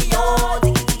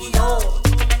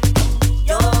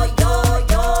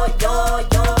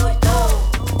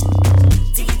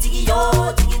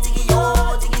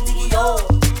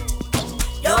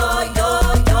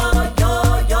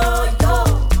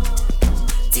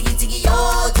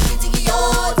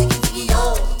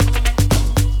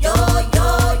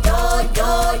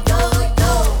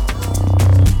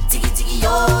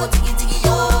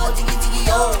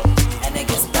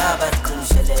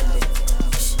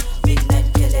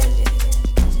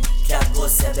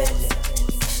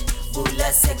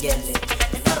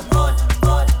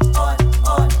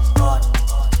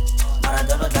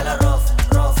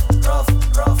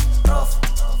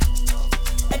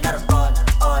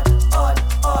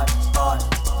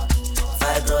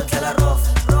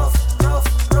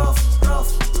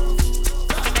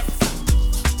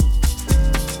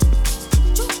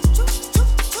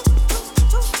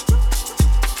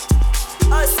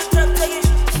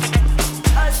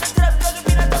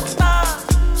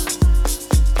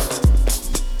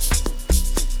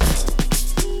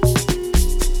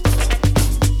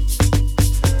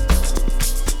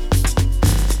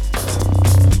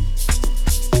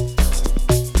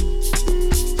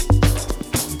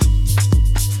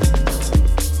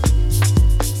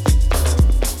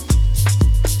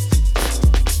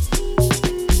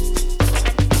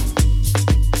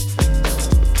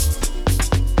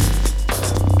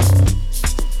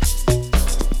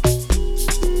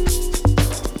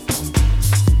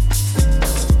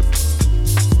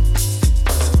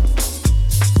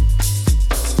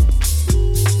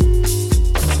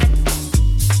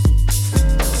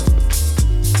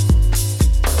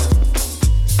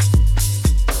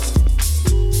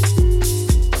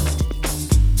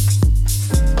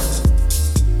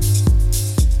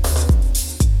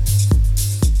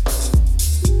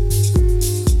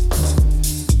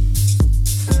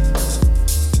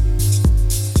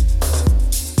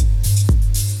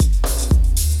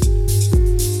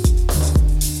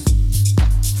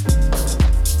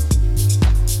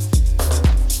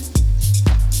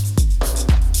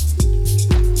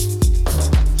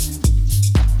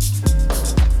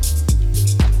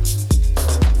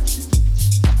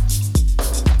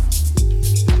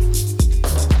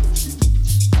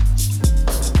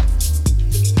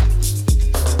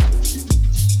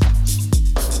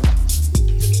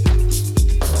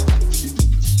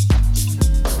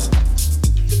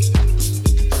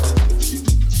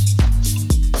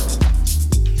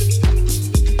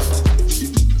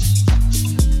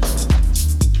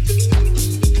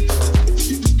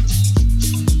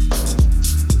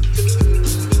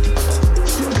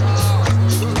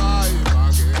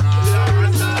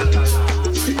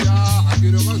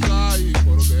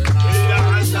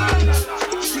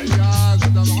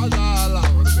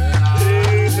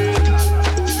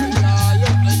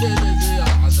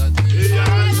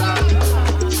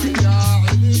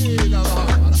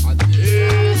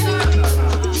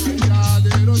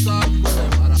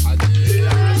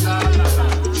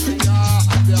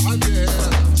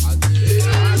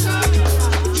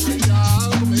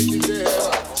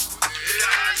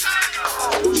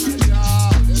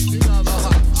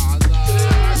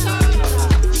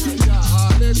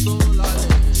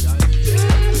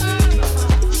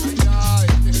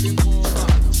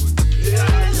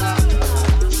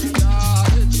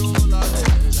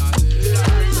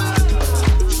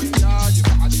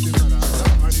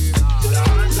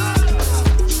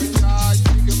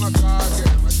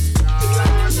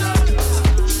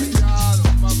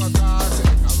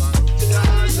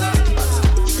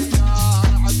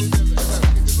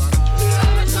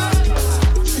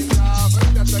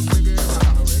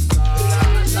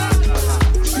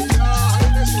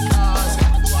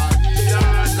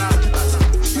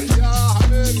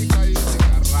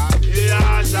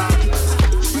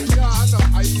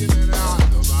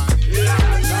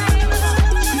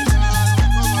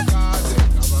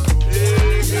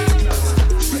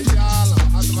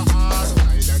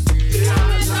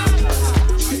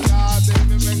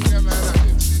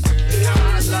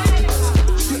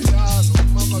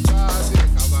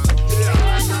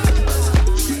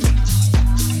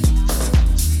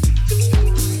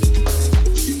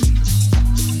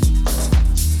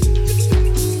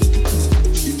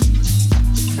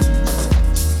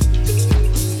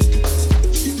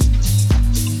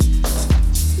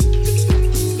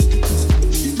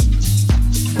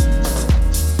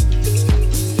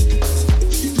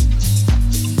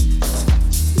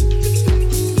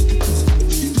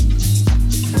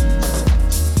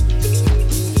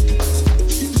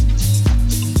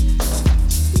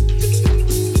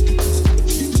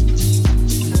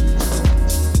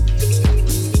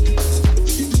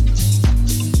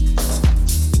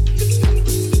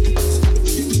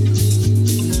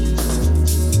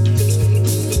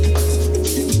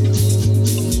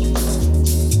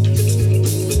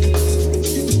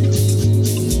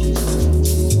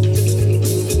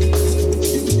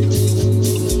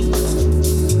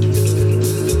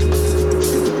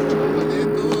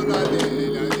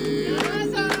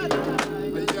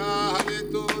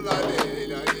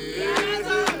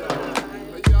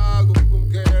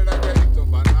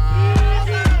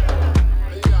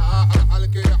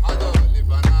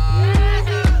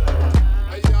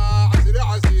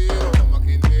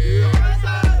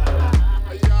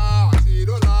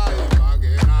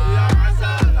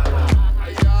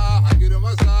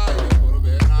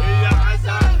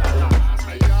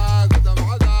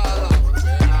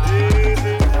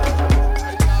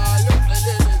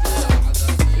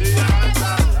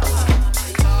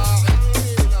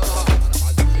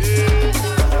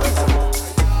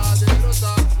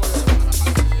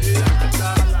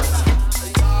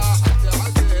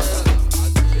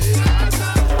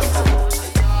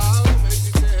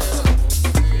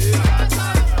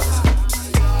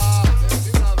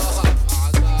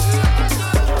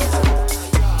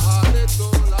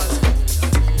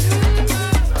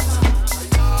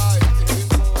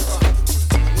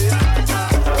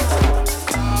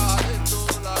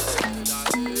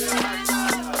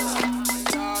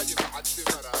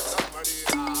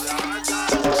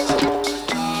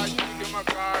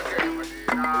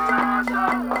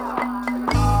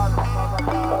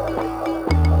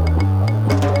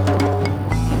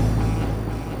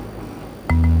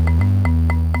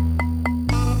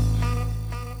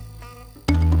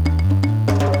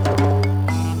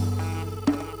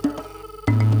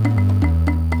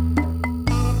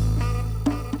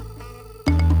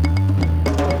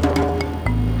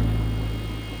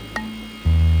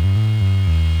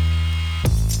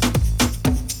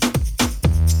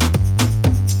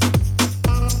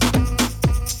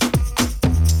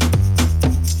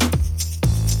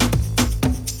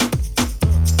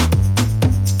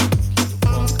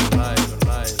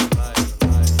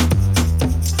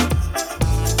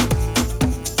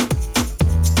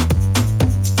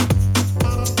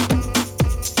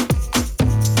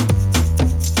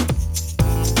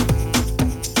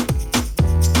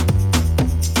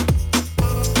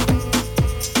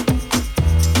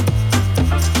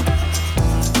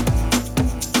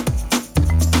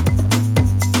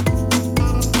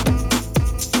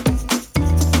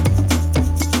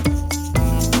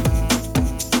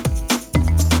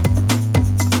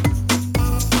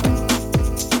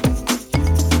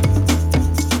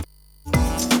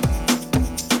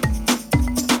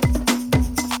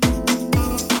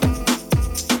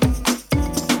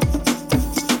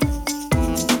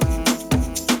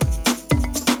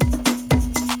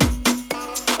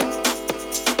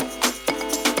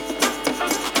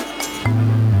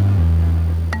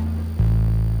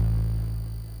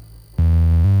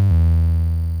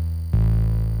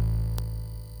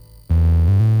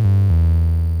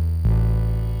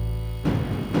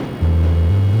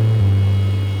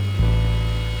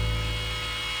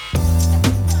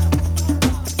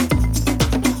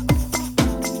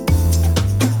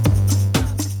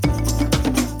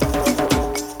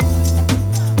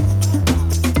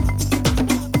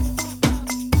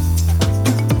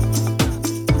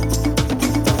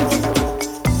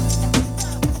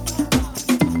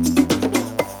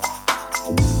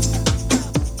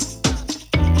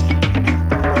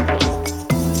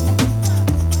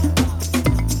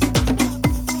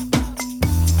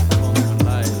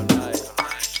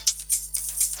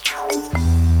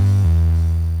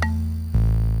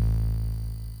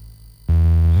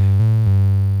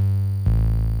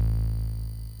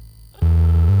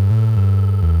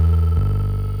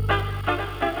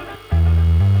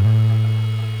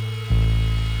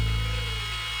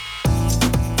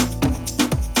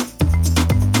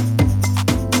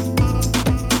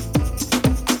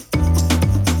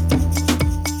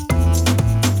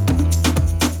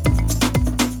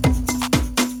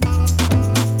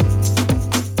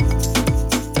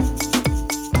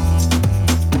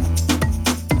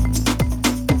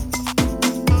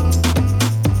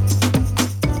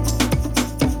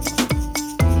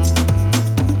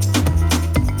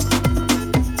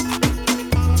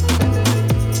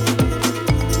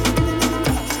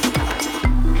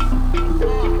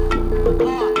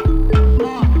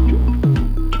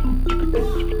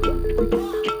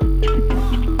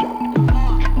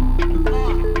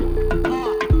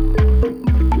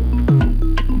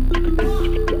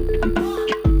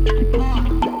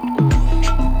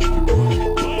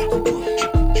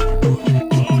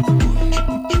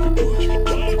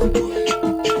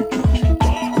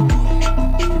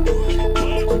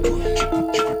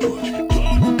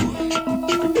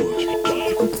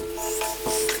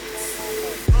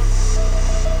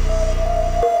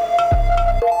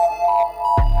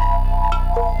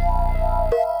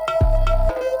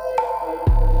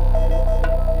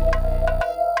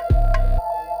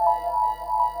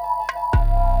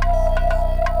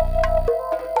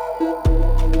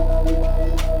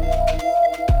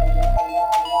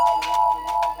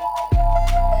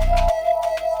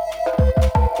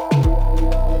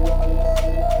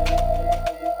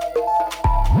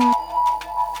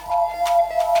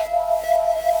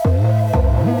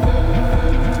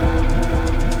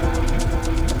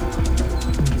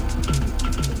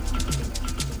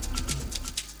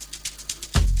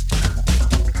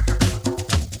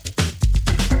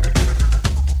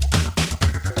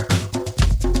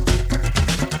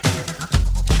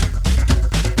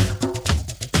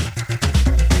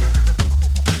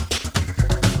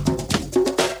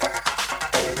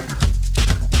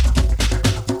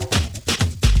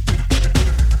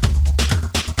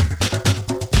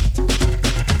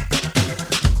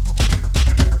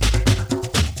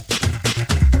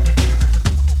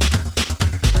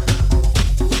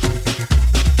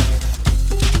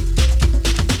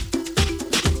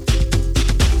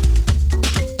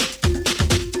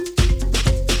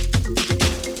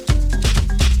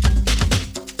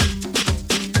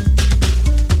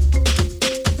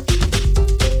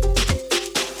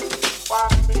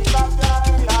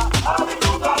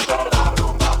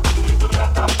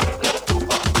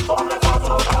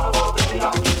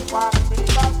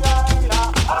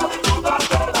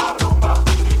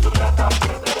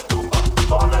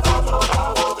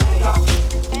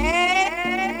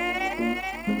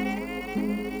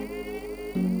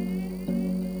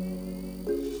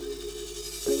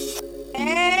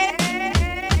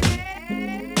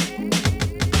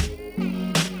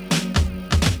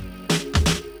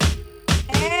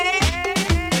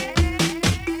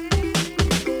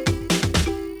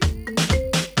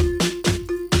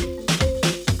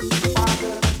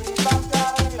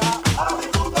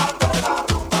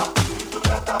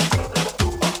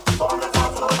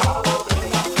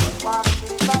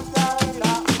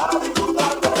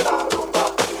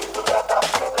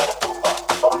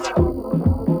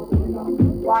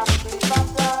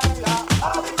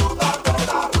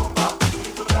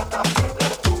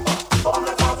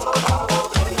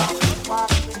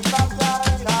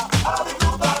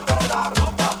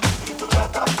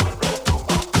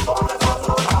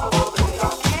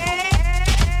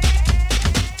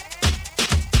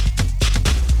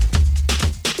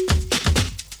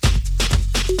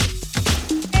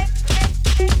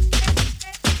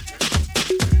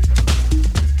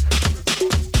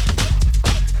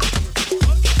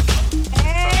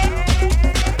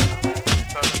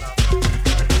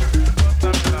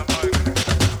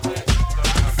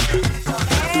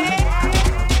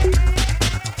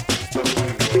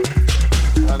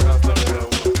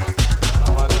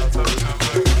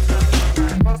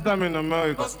them in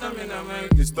America. It's them in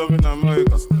America. It's them in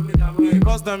America. It's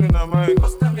them in America.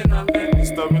 It's them in America.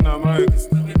 It's them in America.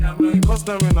 It's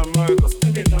them in America. It's them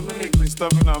in America. It's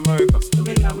them in America. It's them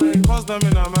in America. It's them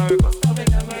in America.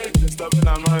 It's them in America. It's them in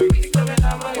America. It's them in America. It's them in America. It's them in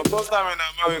America. Post them in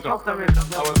America.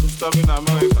 I was stuck in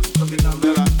America.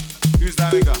 Use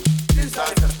that nigga.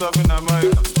 Stuck in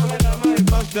America.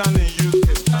 Touchdown in UK.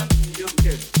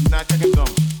 Now check it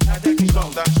down. Stop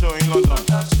that show in London.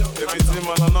 Every team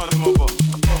on anonymous.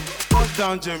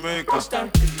 Touchdown Jamaica.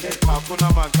 Hakuna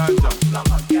Matata.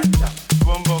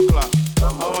 Bombo clap. I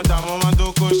want that moment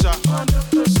to go shot.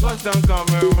 Touchdown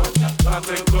Cameroon. When I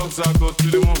take drugs, I go to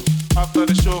the moon. After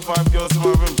the show, 5 girls in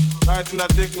my room. Right in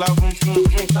that dick like boom, boom,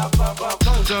 boom.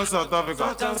 Touchdown South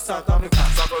Africa.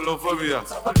 Sapolophobia.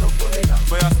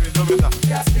 Boya speedometer.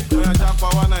 Boya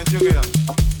Japawa Nigeria.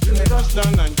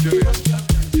 Touchdown Nigeria.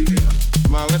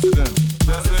 My resident.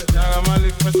 That's it,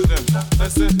 Naramali president.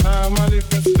 That's it, Naramali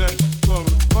president.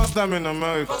 First time in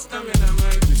America. Stop in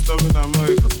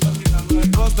America.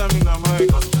 First time in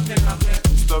America.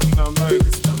 Stop in America.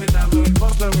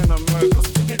 First time in America.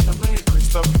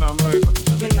 Stop in America.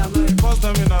 First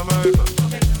time in America.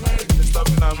 Stop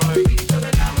in America.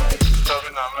 Stop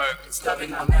in America. Stop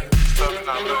in America. Stop in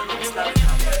America.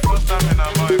 First time in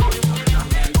America.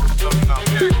 Stop in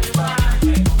America. Stop in America.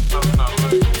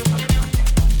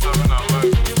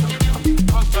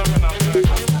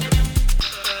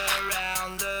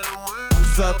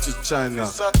 Up to China,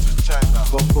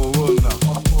 for Corona,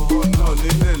 no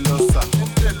nílé lọ́sà,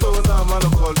 Corona máa lọ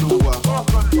kọlu wa,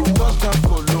 touchdown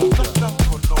Colombia,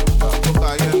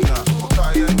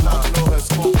 Cayenne, no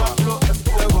Escobar,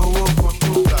 ẹ̀rọ owó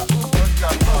Portugal,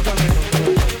 stop in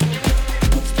America,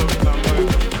 first time in America, stop in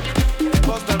America,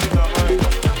 first time in America,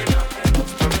 stop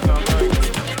in America, first time in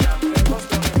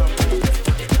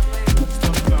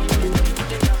America.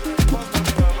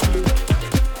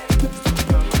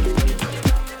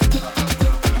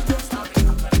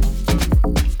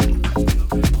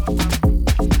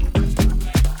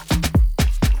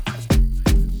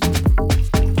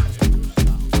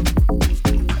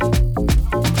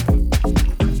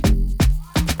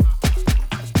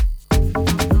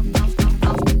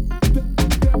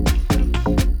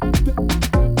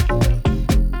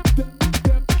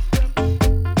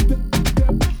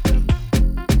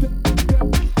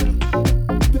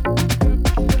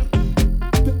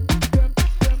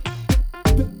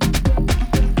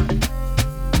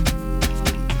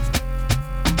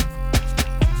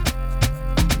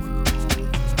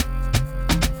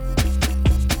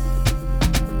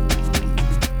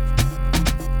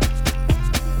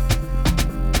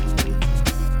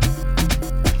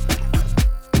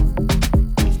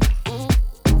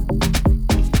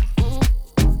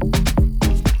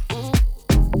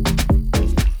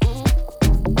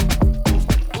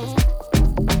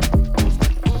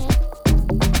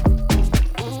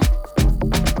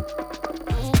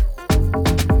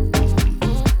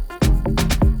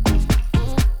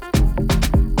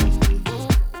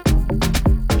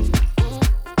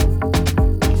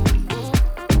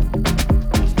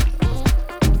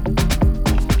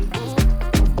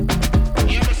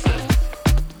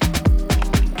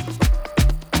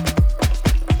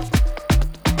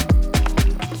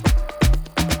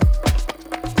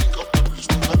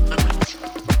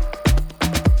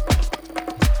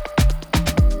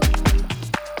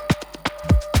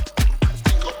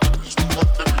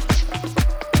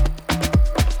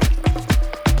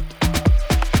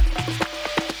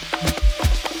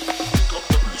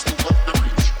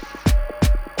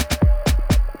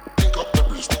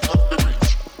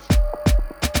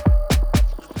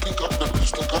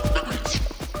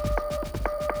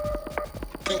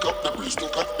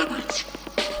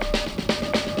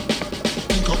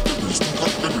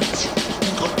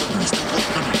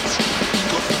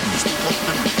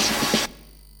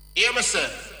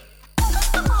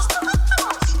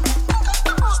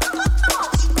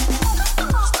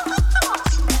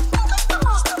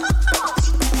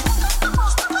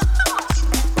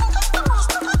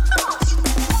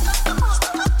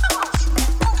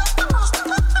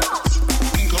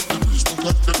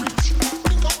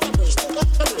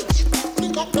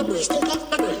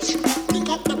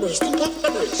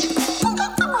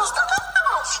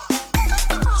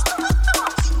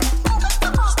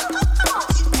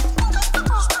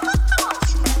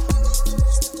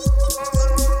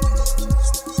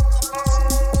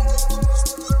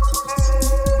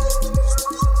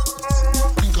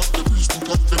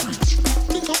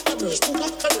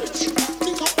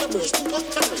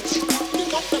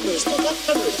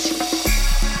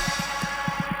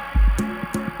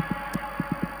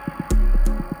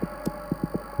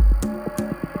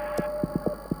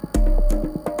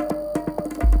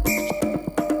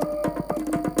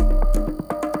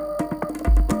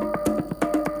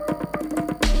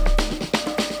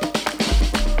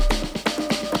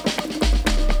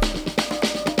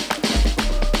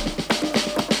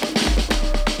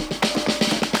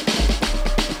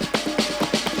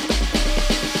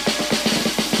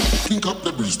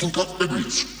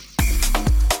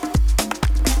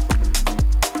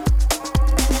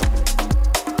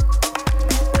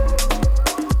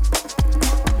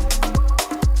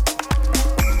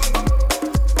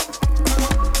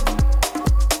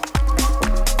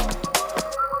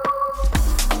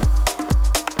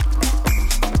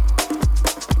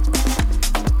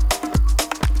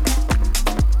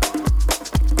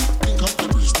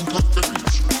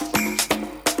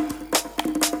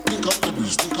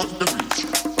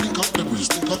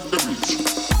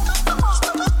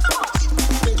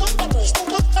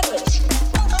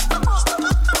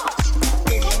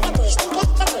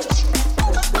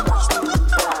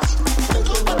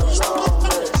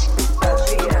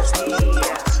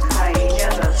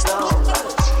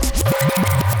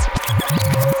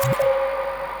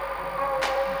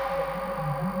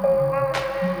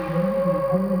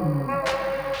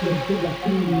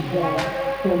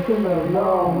 Tanto meu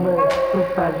nome, tu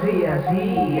fazia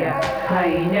ria,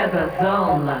 rainha da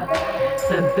zona.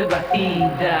 Santa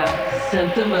batida,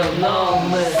 santo meu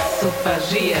nome, tu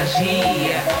fazia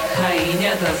ria,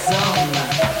 rainha da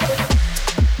zona.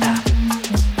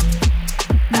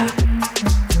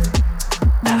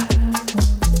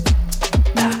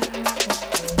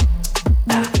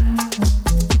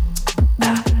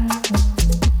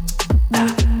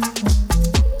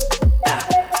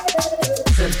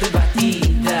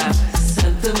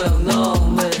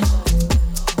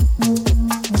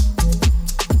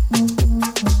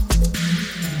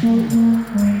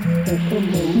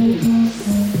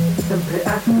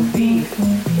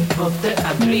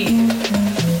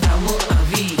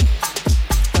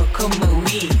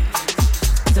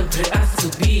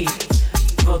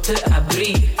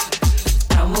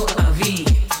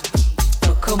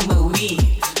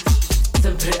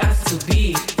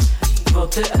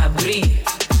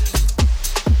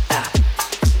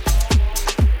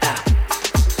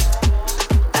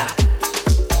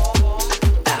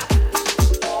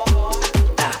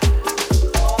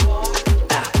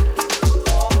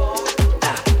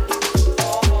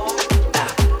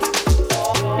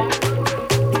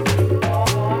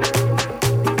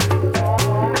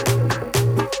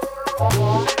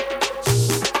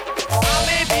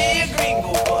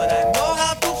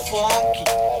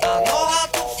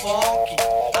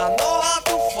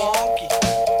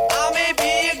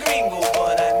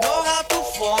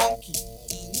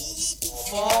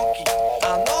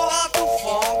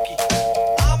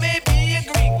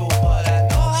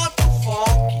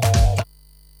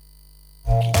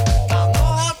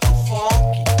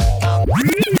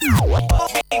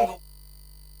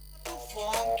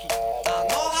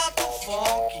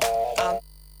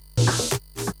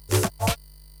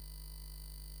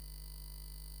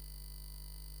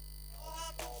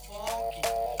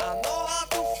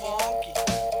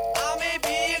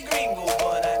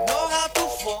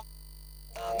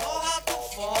 I know how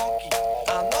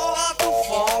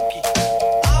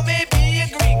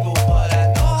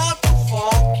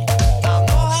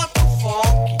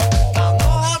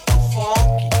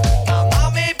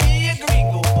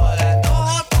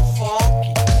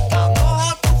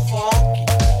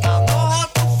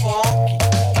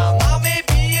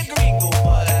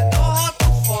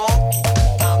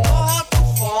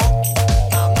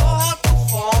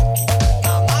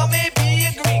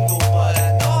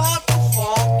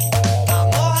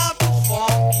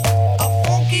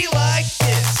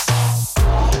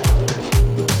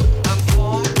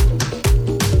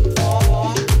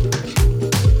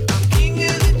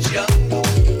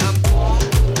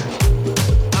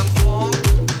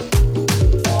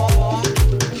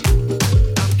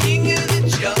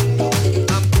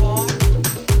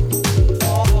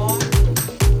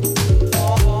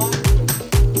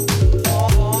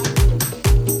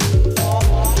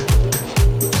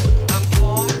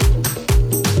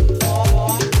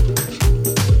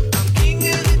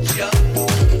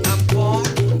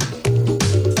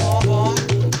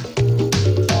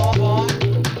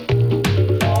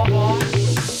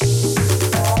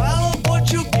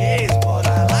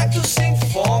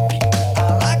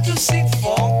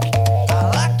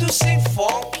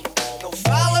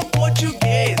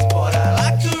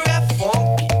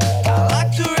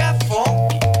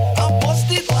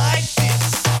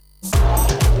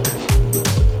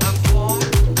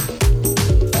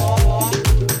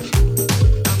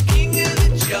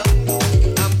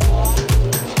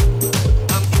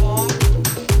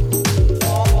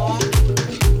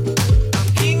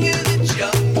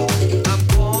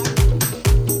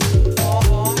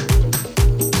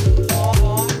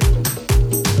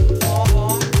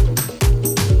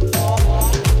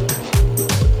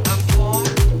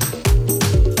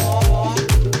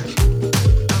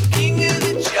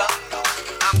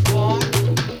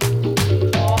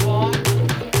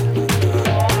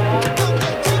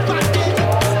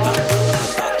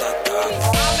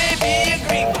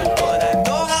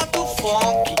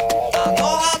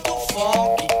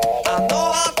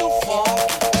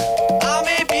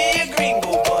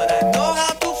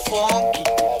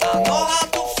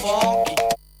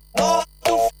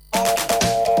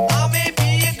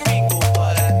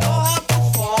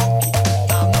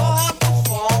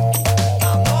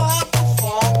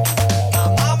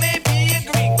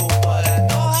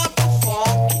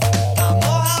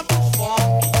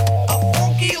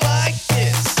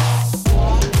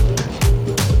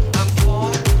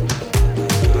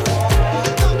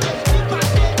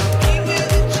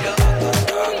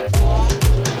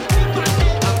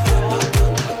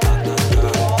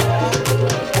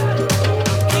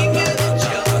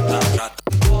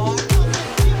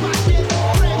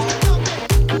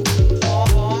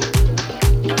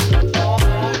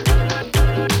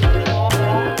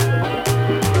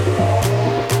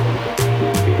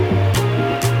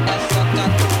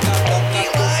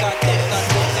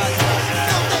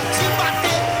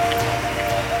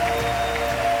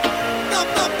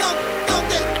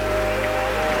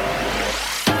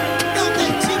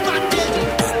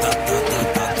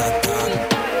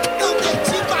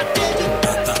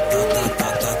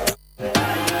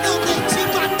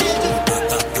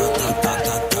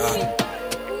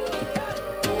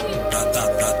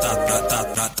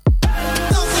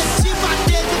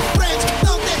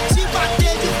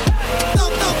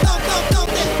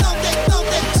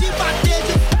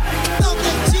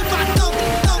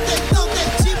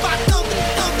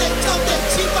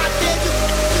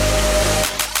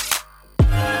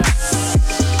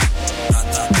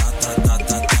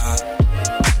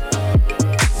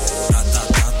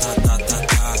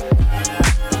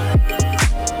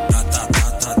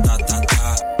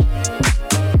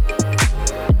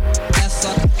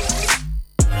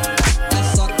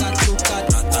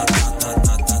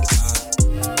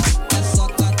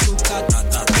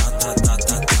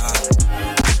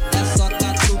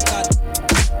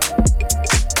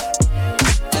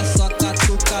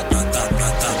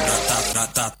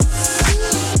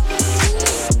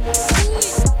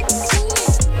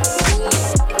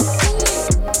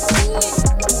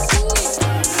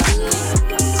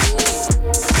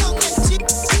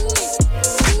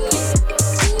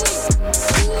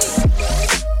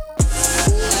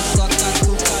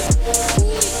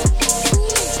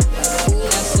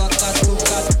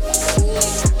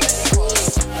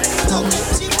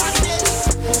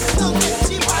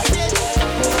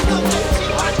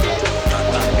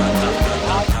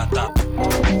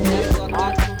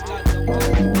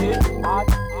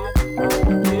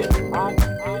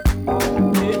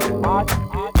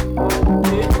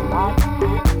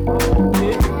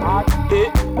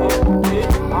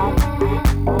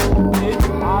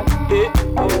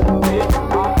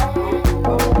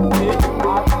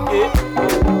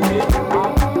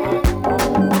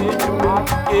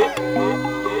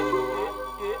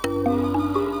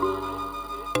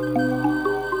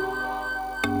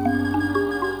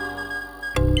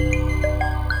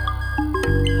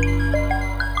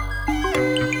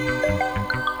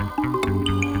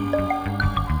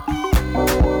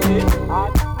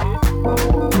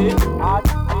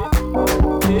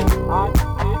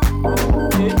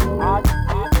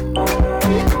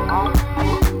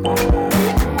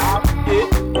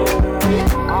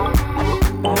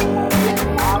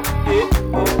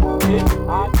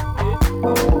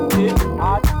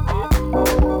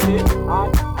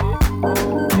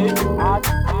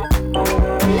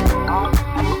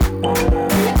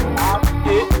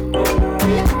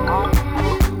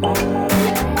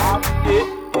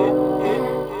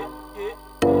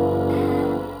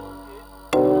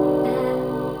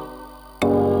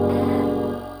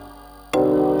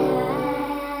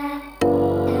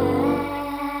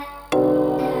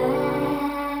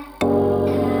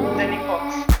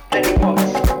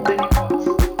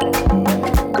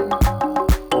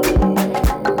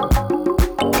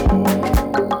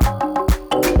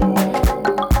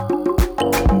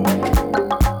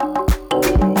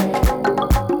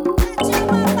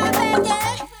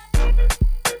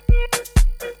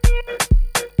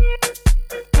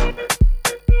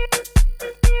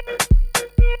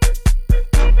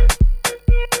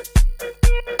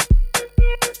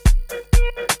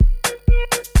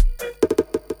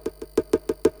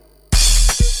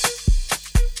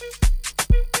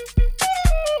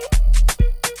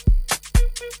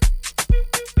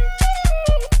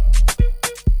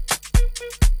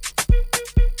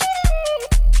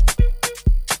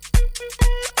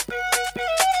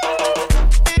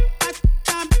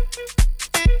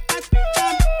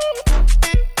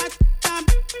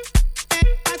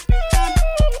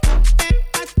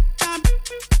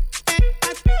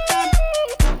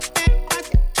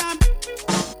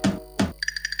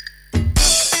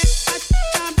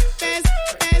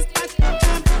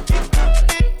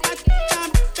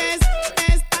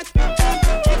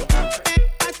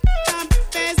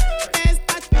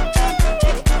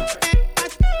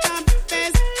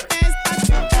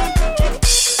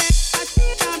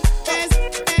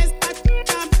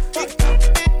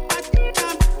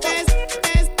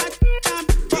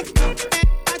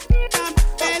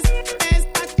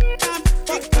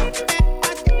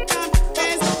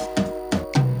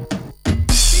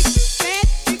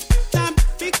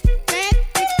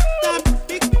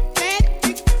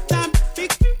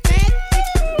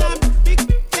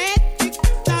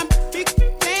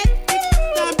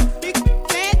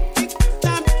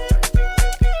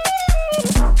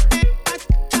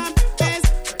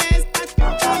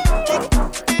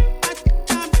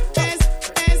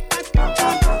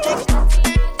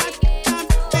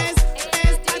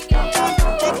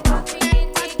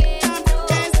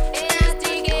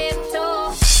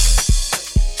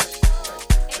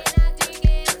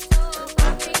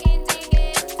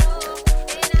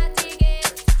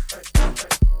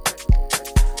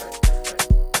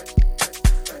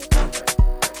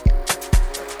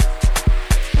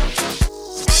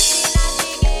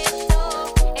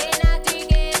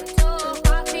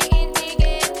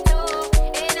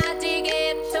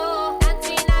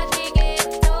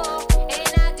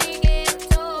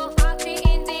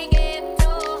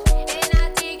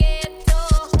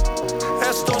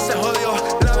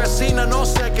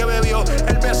bebió.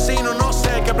 El vecino no sé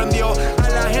qué prendió. A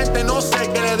la gente no sé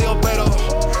qué le dio, pero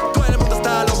todo el mundo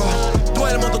está loco. Todo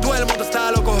el mundo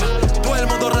está loco. Todo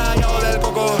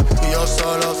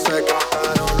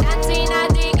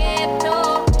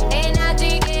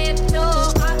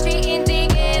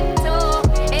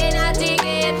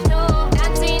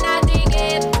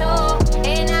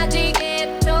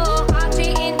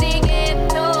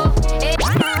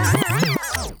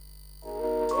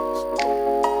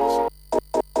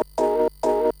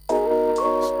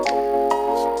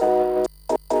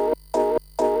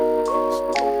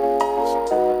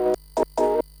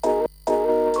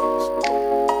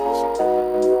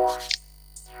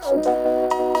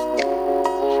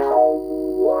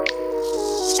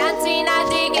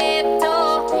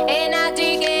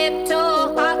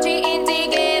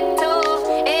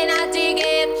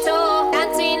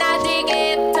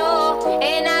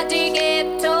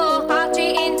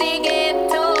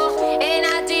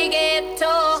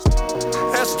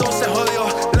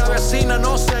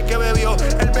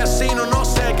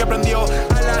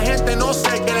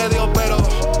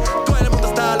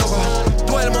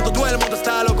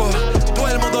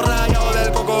el mundo rayado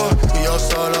del coco. Y yo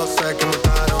solo sé que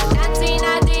mataron.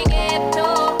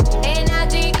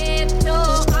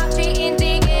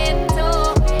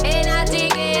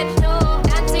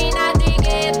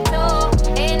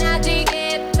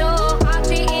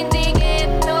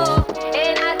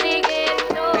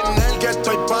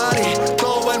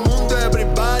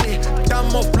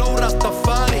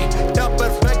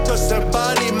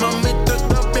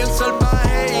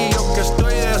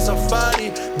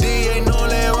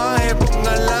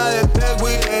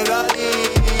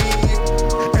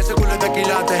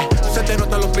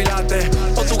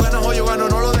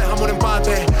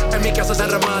 Se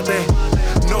remate.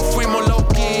 No fuimos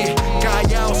low-key,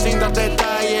 callados sin dar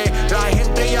detalles. La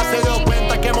gente ya se dio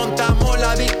cuenta que montamos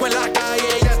la disco en la calle.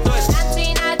 Y esto es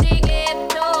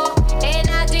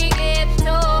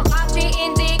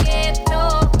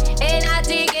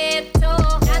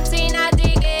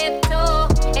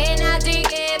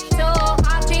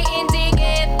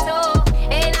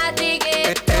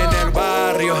en el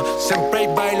barrio, siempre hay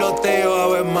bailoteo,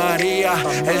 Ave María.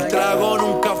 El trago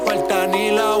nunca falta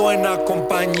ni la buena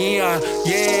compañía,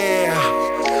 yeah.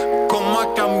 Cómo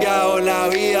ha cambiado la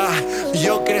vida.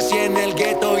 Yo crecí en el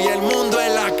gueto y el mundo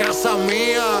es la casa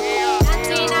mía.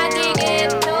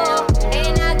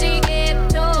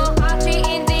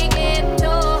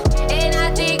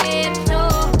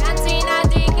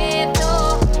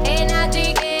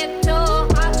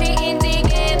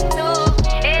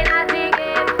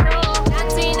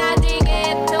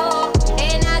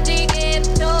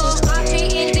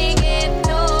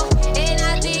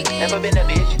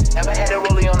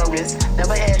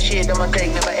 I'ma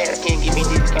take, never ask, can't give me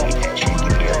this, can't have shit,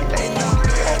 give me everything.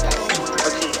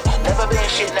 Never been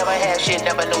shit, never had shit,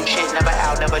 never knew shit, never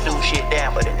out, never do shit,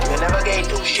 damn, but a nigga never gave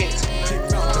two shits.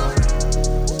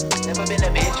 Never been a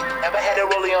bitch, never had a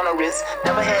rollie on the wrist,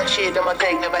 never had shit, I'ma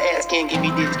take, never ask, can't give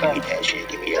me this, can't have shit,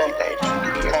 give me everything,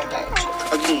 give me everything.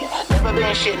 Again, never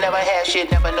been shit, never had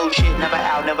shit, never knew shit, never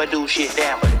out, never do shit,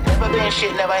 damn, but never been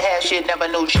shit, never had shit, never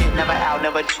knew shit, never out,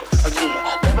 never do. Again,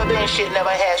 never been shit,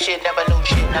 never had shit, never knew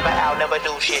shit, never out, never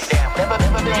do shit, damn. Never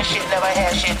been shit, never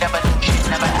had shit, never knew shit,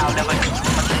 never out, never do.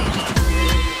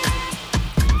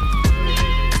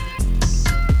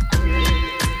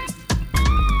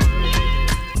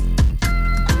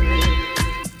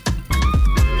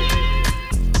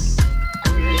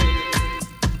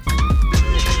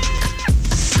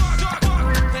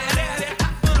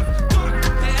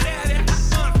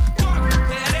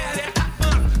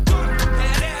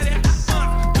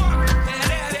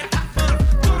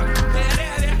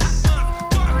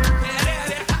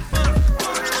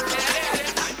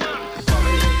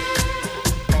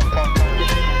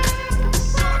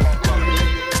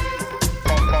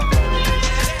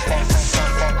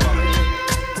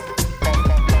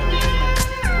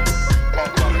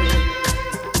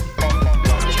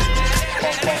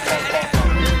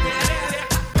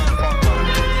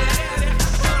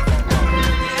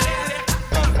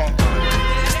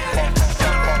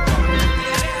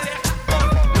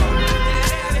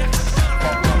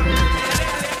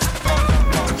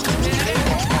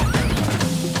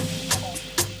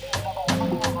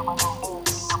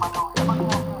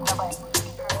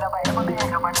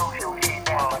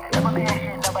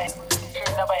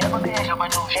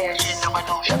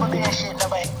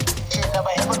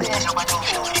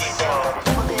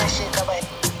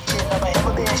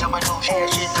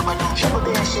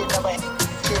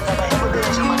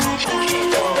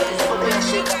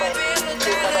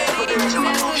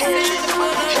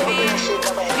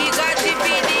 We got the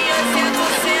video.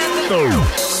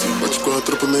 Bate com a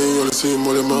tropa, nem olha, se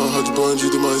molha, marra de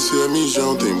bandido, mas se é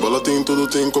mijão. Tem bala, tem tudo,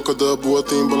 tem coca da boa,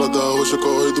 tem bala da roxa,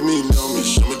 corre do milhão. Me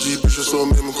chama de bicho, eu sou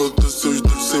mesmo, conta seus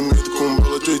dedos sem medo, com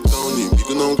bala de oitão.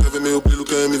 Inimigo não quer ver meu brilho,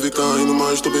 quer me ver caindo,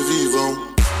 mas tô bem vivão.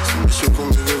 Se mexer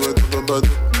comigo vai ter babado,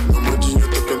 não modinha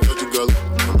tá cantar de galo.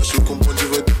 Não mexer com ponte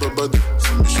vai ter babado,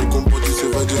 se mexer com ponte cê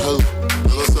vai de ralo.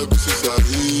 Ela sabe se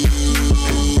sair,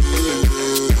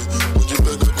 pode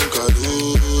pegar com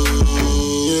carinho.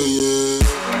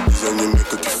 Desanime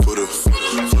que aqui fora,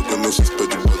 fogo nesses pés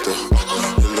de bota.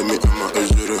 Ela me ama, eu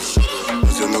juro,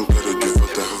 mas eu não quero de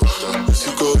volta. Esse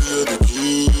corria de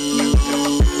dia,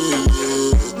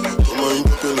 toma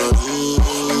indo pela linha.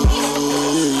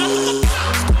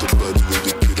 Escuta o barulho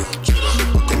de tiro, a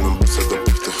boca não passa da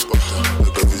porta.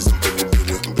 Pega a visão, pega o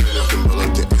brilho, tem bala,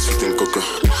 tem aço, tem coca.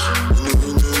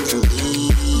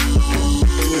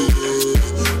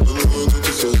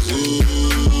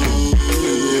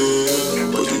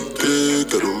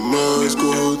 Quero mais,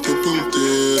 corro o tempo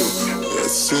inteiro. É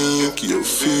assim que eu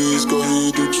fiz,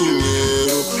 corri do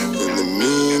dinheiro.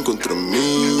 Inimigo contra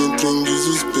mim, entra em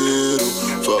desespero.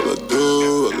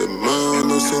 Falador, alemão,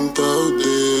 não senta o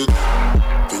dedo.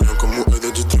 Venham com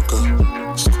moeda de troca,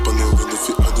 desculpa não vendo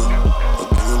fiado. Eu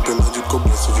tenho pena de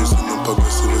cobrar, se você não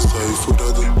pagar, você vai sair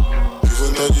furado. Que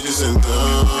vontade de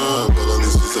sentar, bala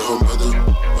nesses arrombados.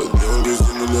 Eu dei um beijo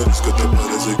de mulheres que até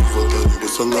parece que voltaram em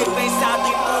Bolsonaro. Sequenciado,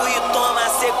 empurra e toma,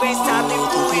 sequenciado,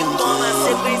 empurra e toma,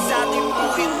 sequenciado,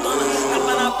 empurra e toma.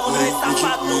 Tapa na bunda e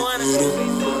safadona.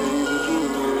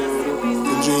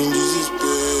 Entra em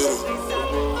desespero.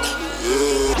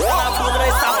 Tapa na bunda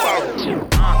e safadona.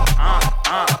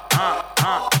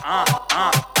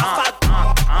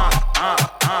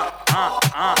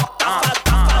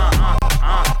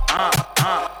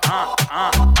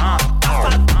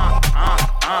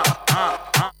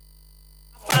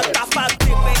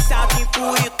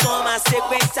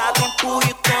 Sequenciado, empurra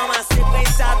e toma,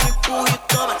 sequenciado, empurra e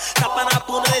toma. Tapa na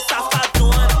bunda e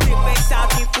safadona.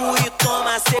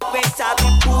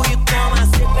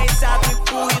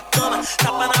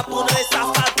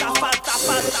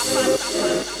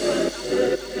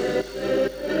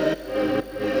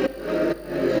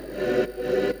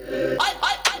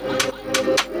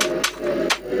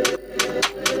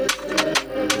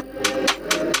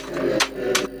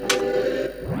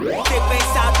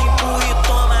 Sequenciado, empurra e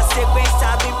toma,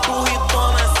 sequenciado, empurra e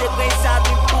toma, sequenciado,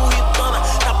 empurra e toma.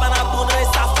 Tapa na bunda e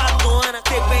safadona,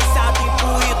 sequenciado,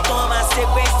 empurra e toma,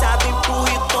 sequenciado,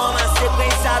 empurra e toma,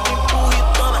 sequenciado, empurra e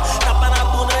toma. Tapa na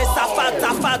bunda e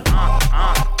safadona.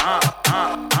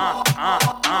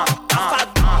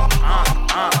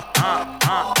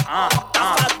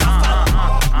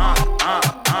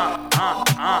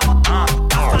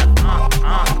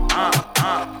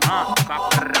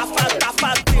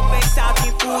 Sequenciado,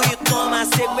 empurra e toma,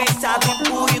 sequenciado,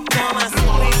 empurra e toma,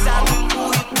 sequenciado,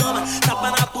 empurra e toma. Tapa na bunda e safadona. Sequenciado, empurra e toma, sequenciado, empurra e toma, sequenciado, empurra e toma.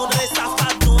 Tapa na bunda e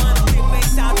safadona.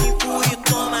 Sequenciado, empurra e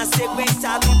toma,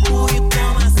 sequenciado, empurra e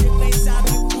toma, sequenciado,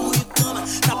 empurra e toma.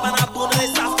 Tapa na bunda e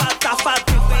safadona.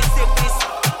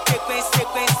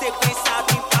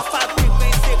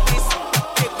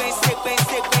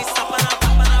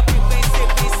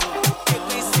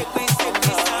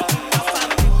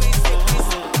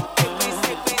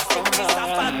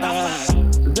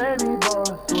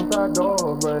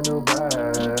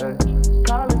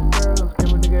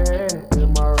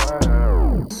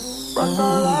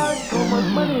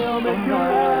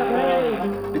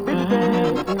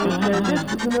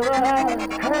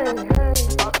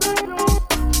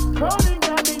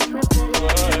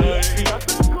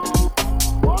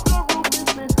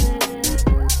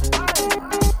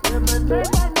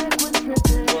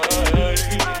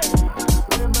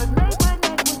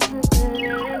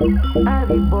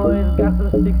 Ivy boys got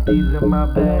some 60s in my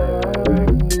bag.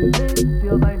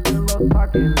 Feel like pillow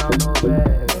talking on no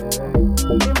bag.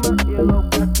 In my earlobe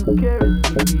got 2 carats,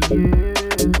 yeah.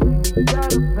 Got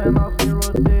a penthouse in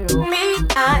Rodeo. Me,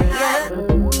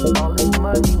 all this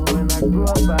money when I grew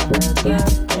up I had that.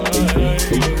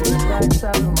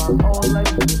 Backstabbing my whole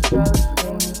life in disgust.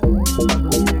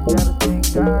 Mother, you gotta thank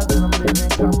God that I'm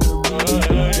living comfortably.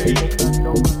 I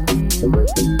don't believe my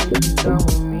shit is down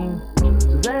with me.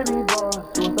 Zany boss,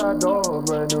 suicide door,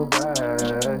 brand new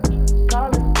bag.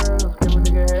 College girls, give a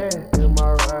nigga head in my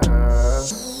ride.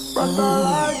 Rock all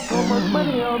life, so much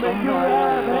money, I'll make you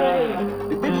laugh. Hey,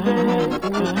 the bitch say,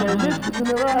 this is in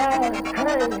the ride.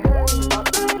 Hey, my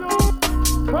baby,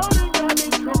 Cody got me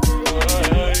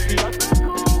tripping.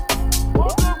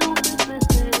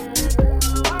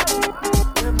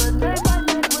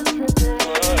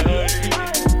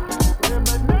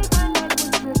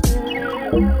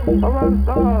 Around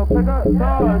the star, pick up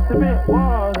stars, cement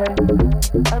walls, hey.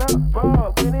 And I'm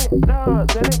broke, and it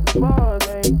does, and it falls,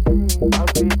 hey. I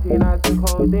was 15, I took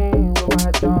codeine with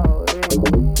my dog, hey.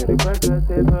 Get the pressure,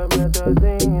 take her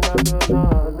methazine, I feel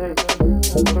nauseous, hey.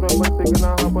 Put up my stick and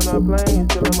I hop on a plane,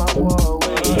 still in my wall,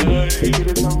 hey. Get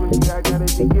it so risky, I gotta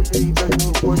be gifted, you better be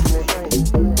fortunate, hey.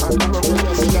 I never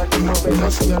really got to know, baby, I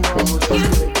see I know I'm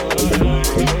fortunate,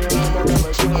 hey.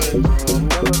 I'm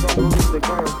never gonna lose the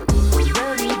game.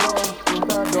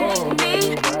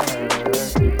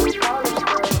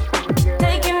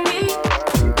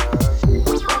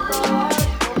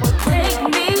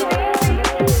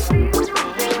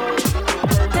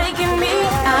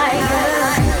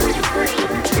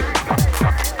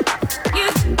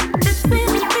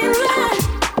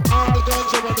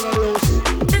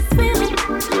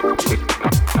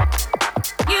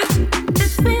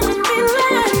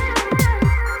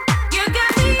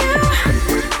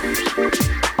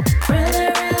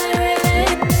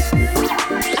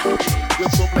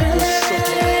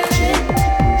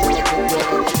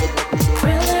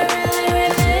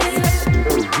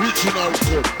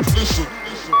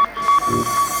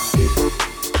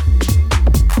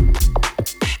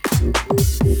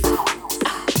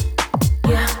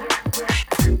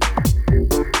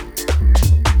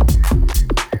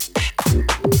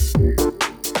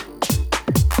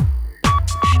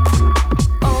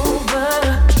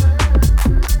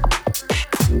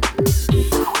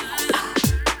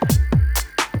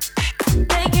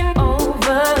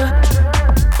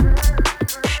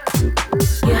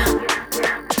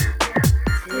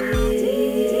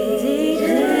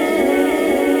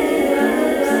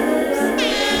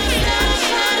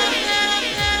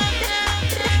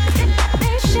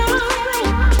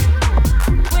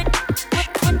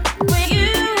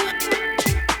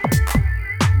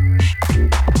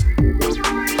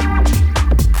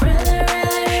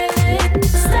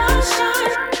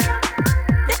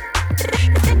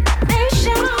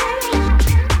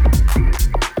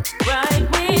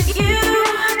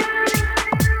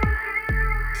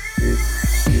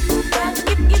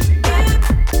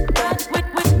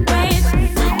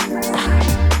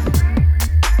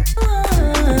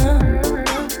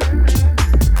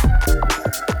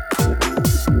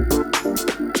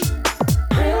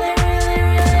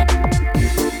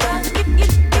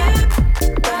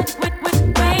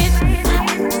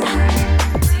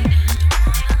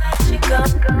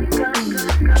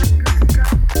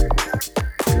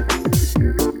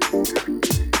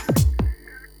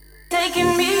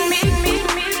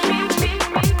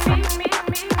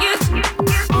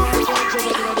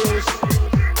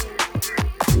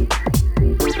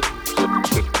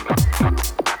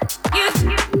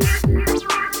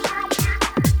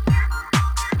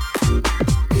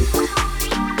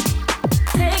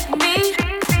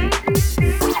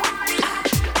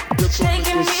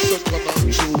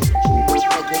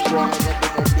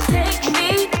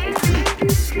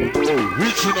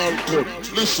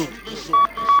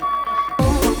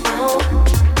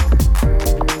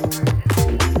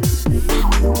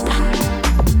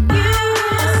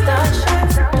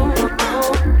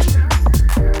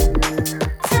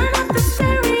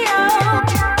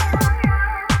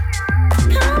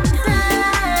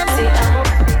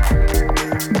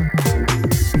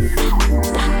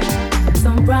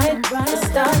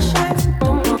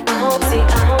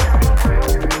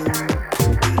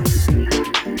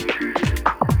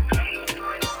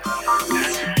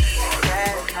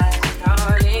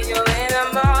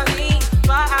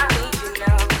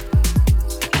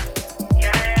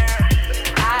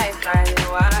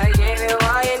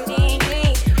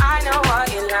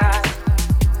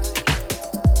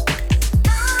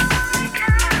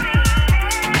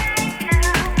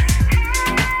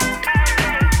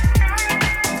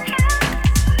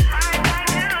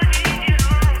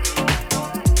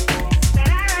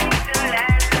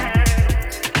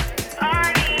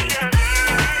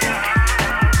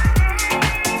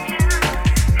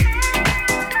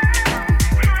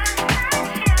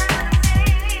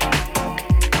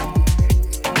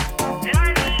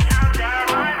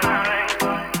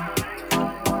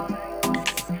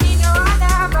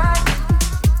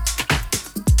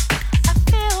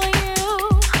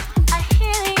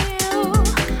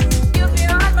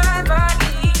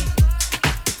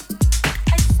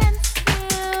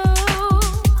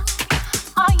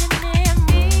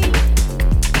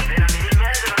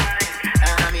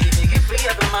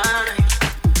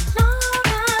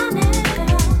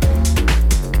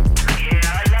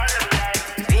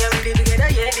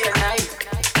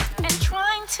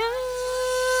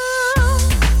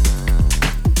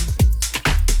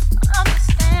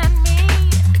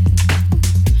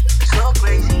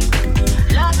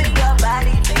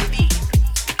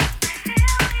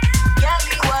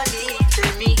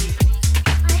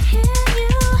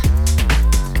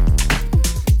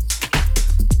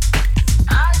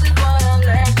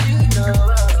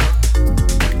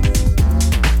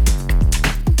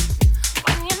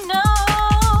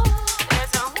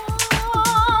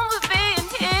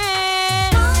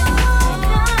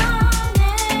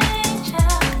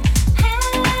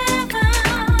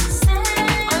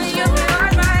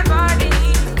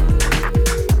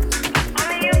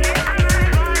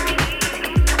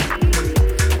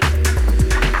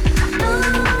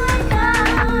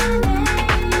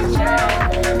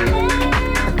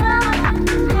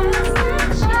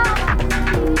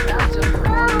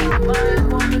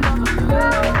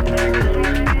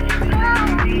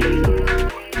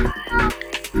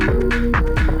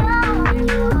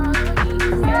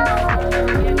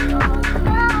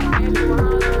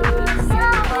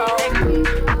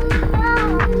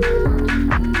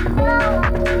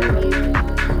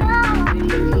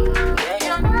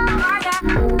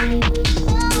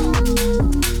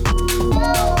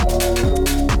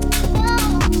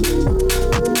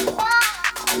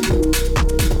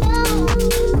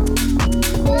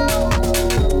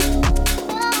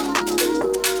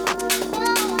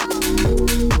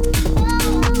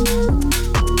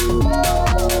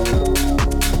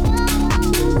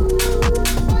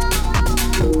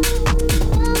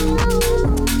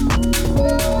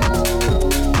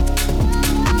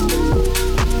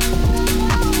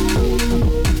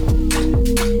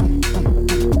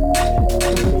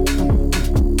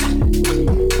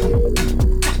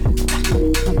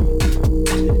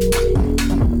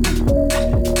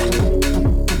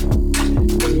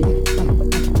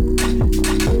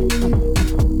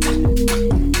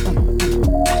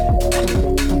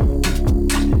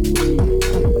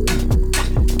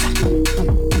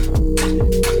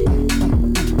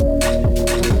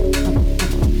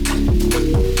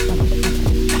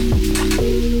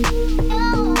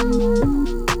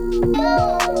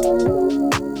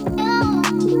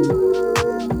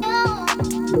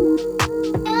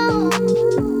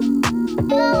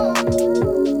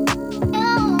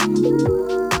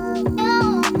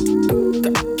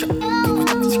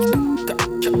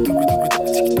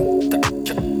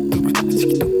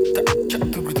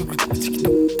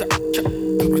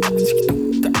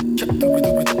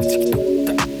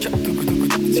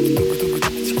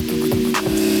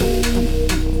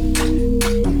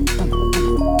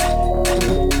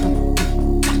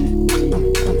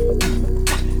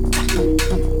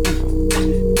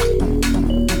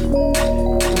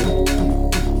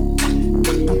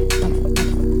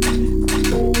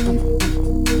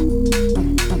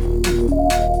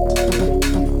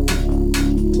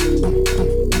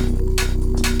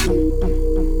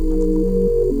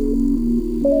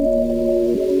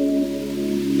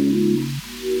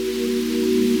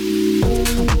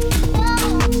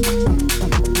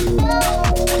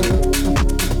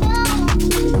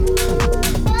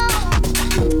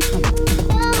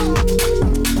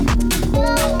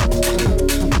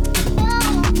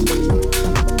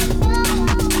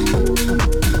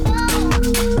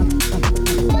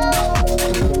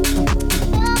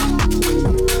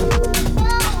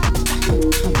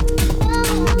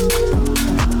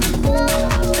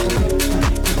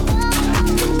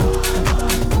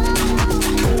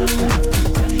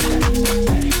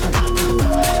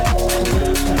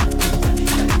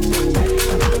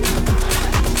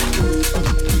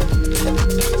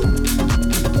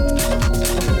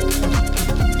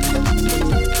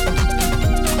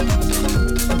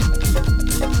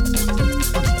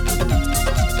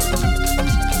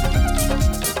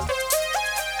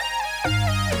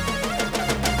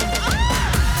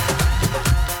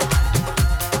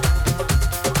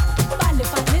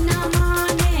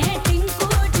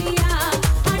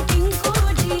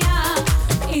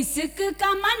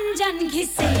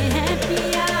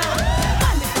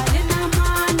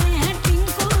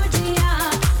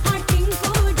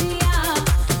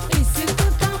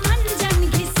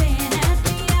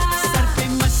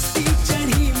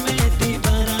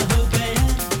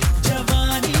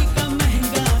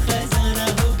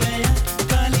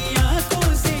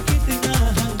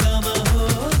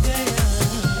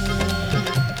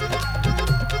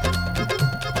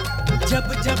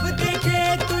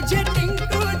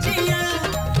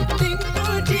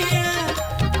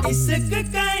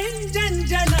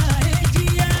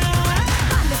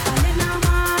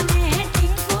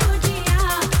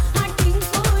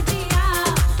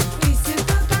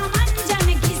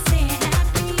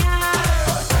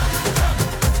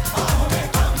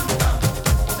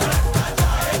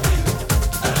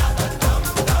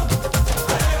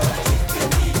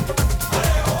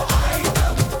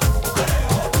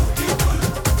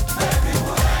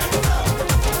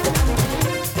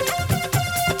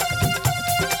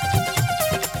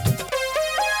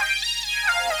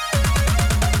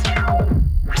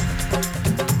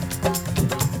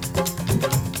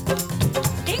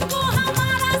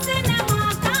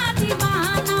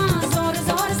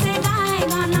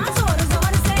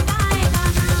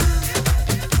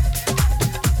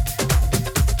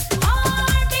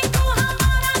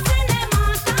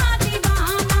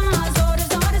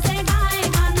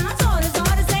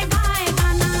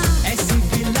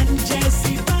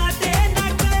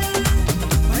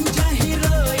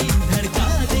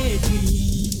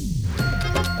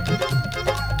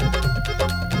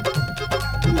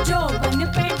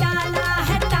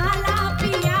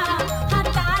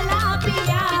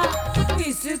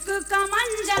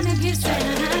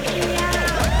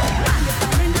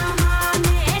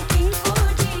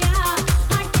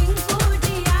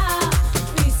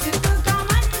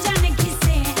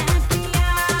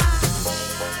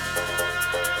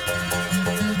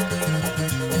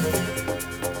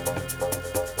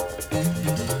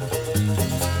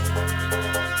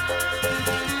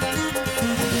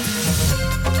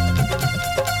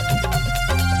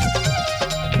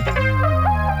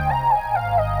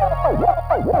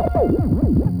 Whoa.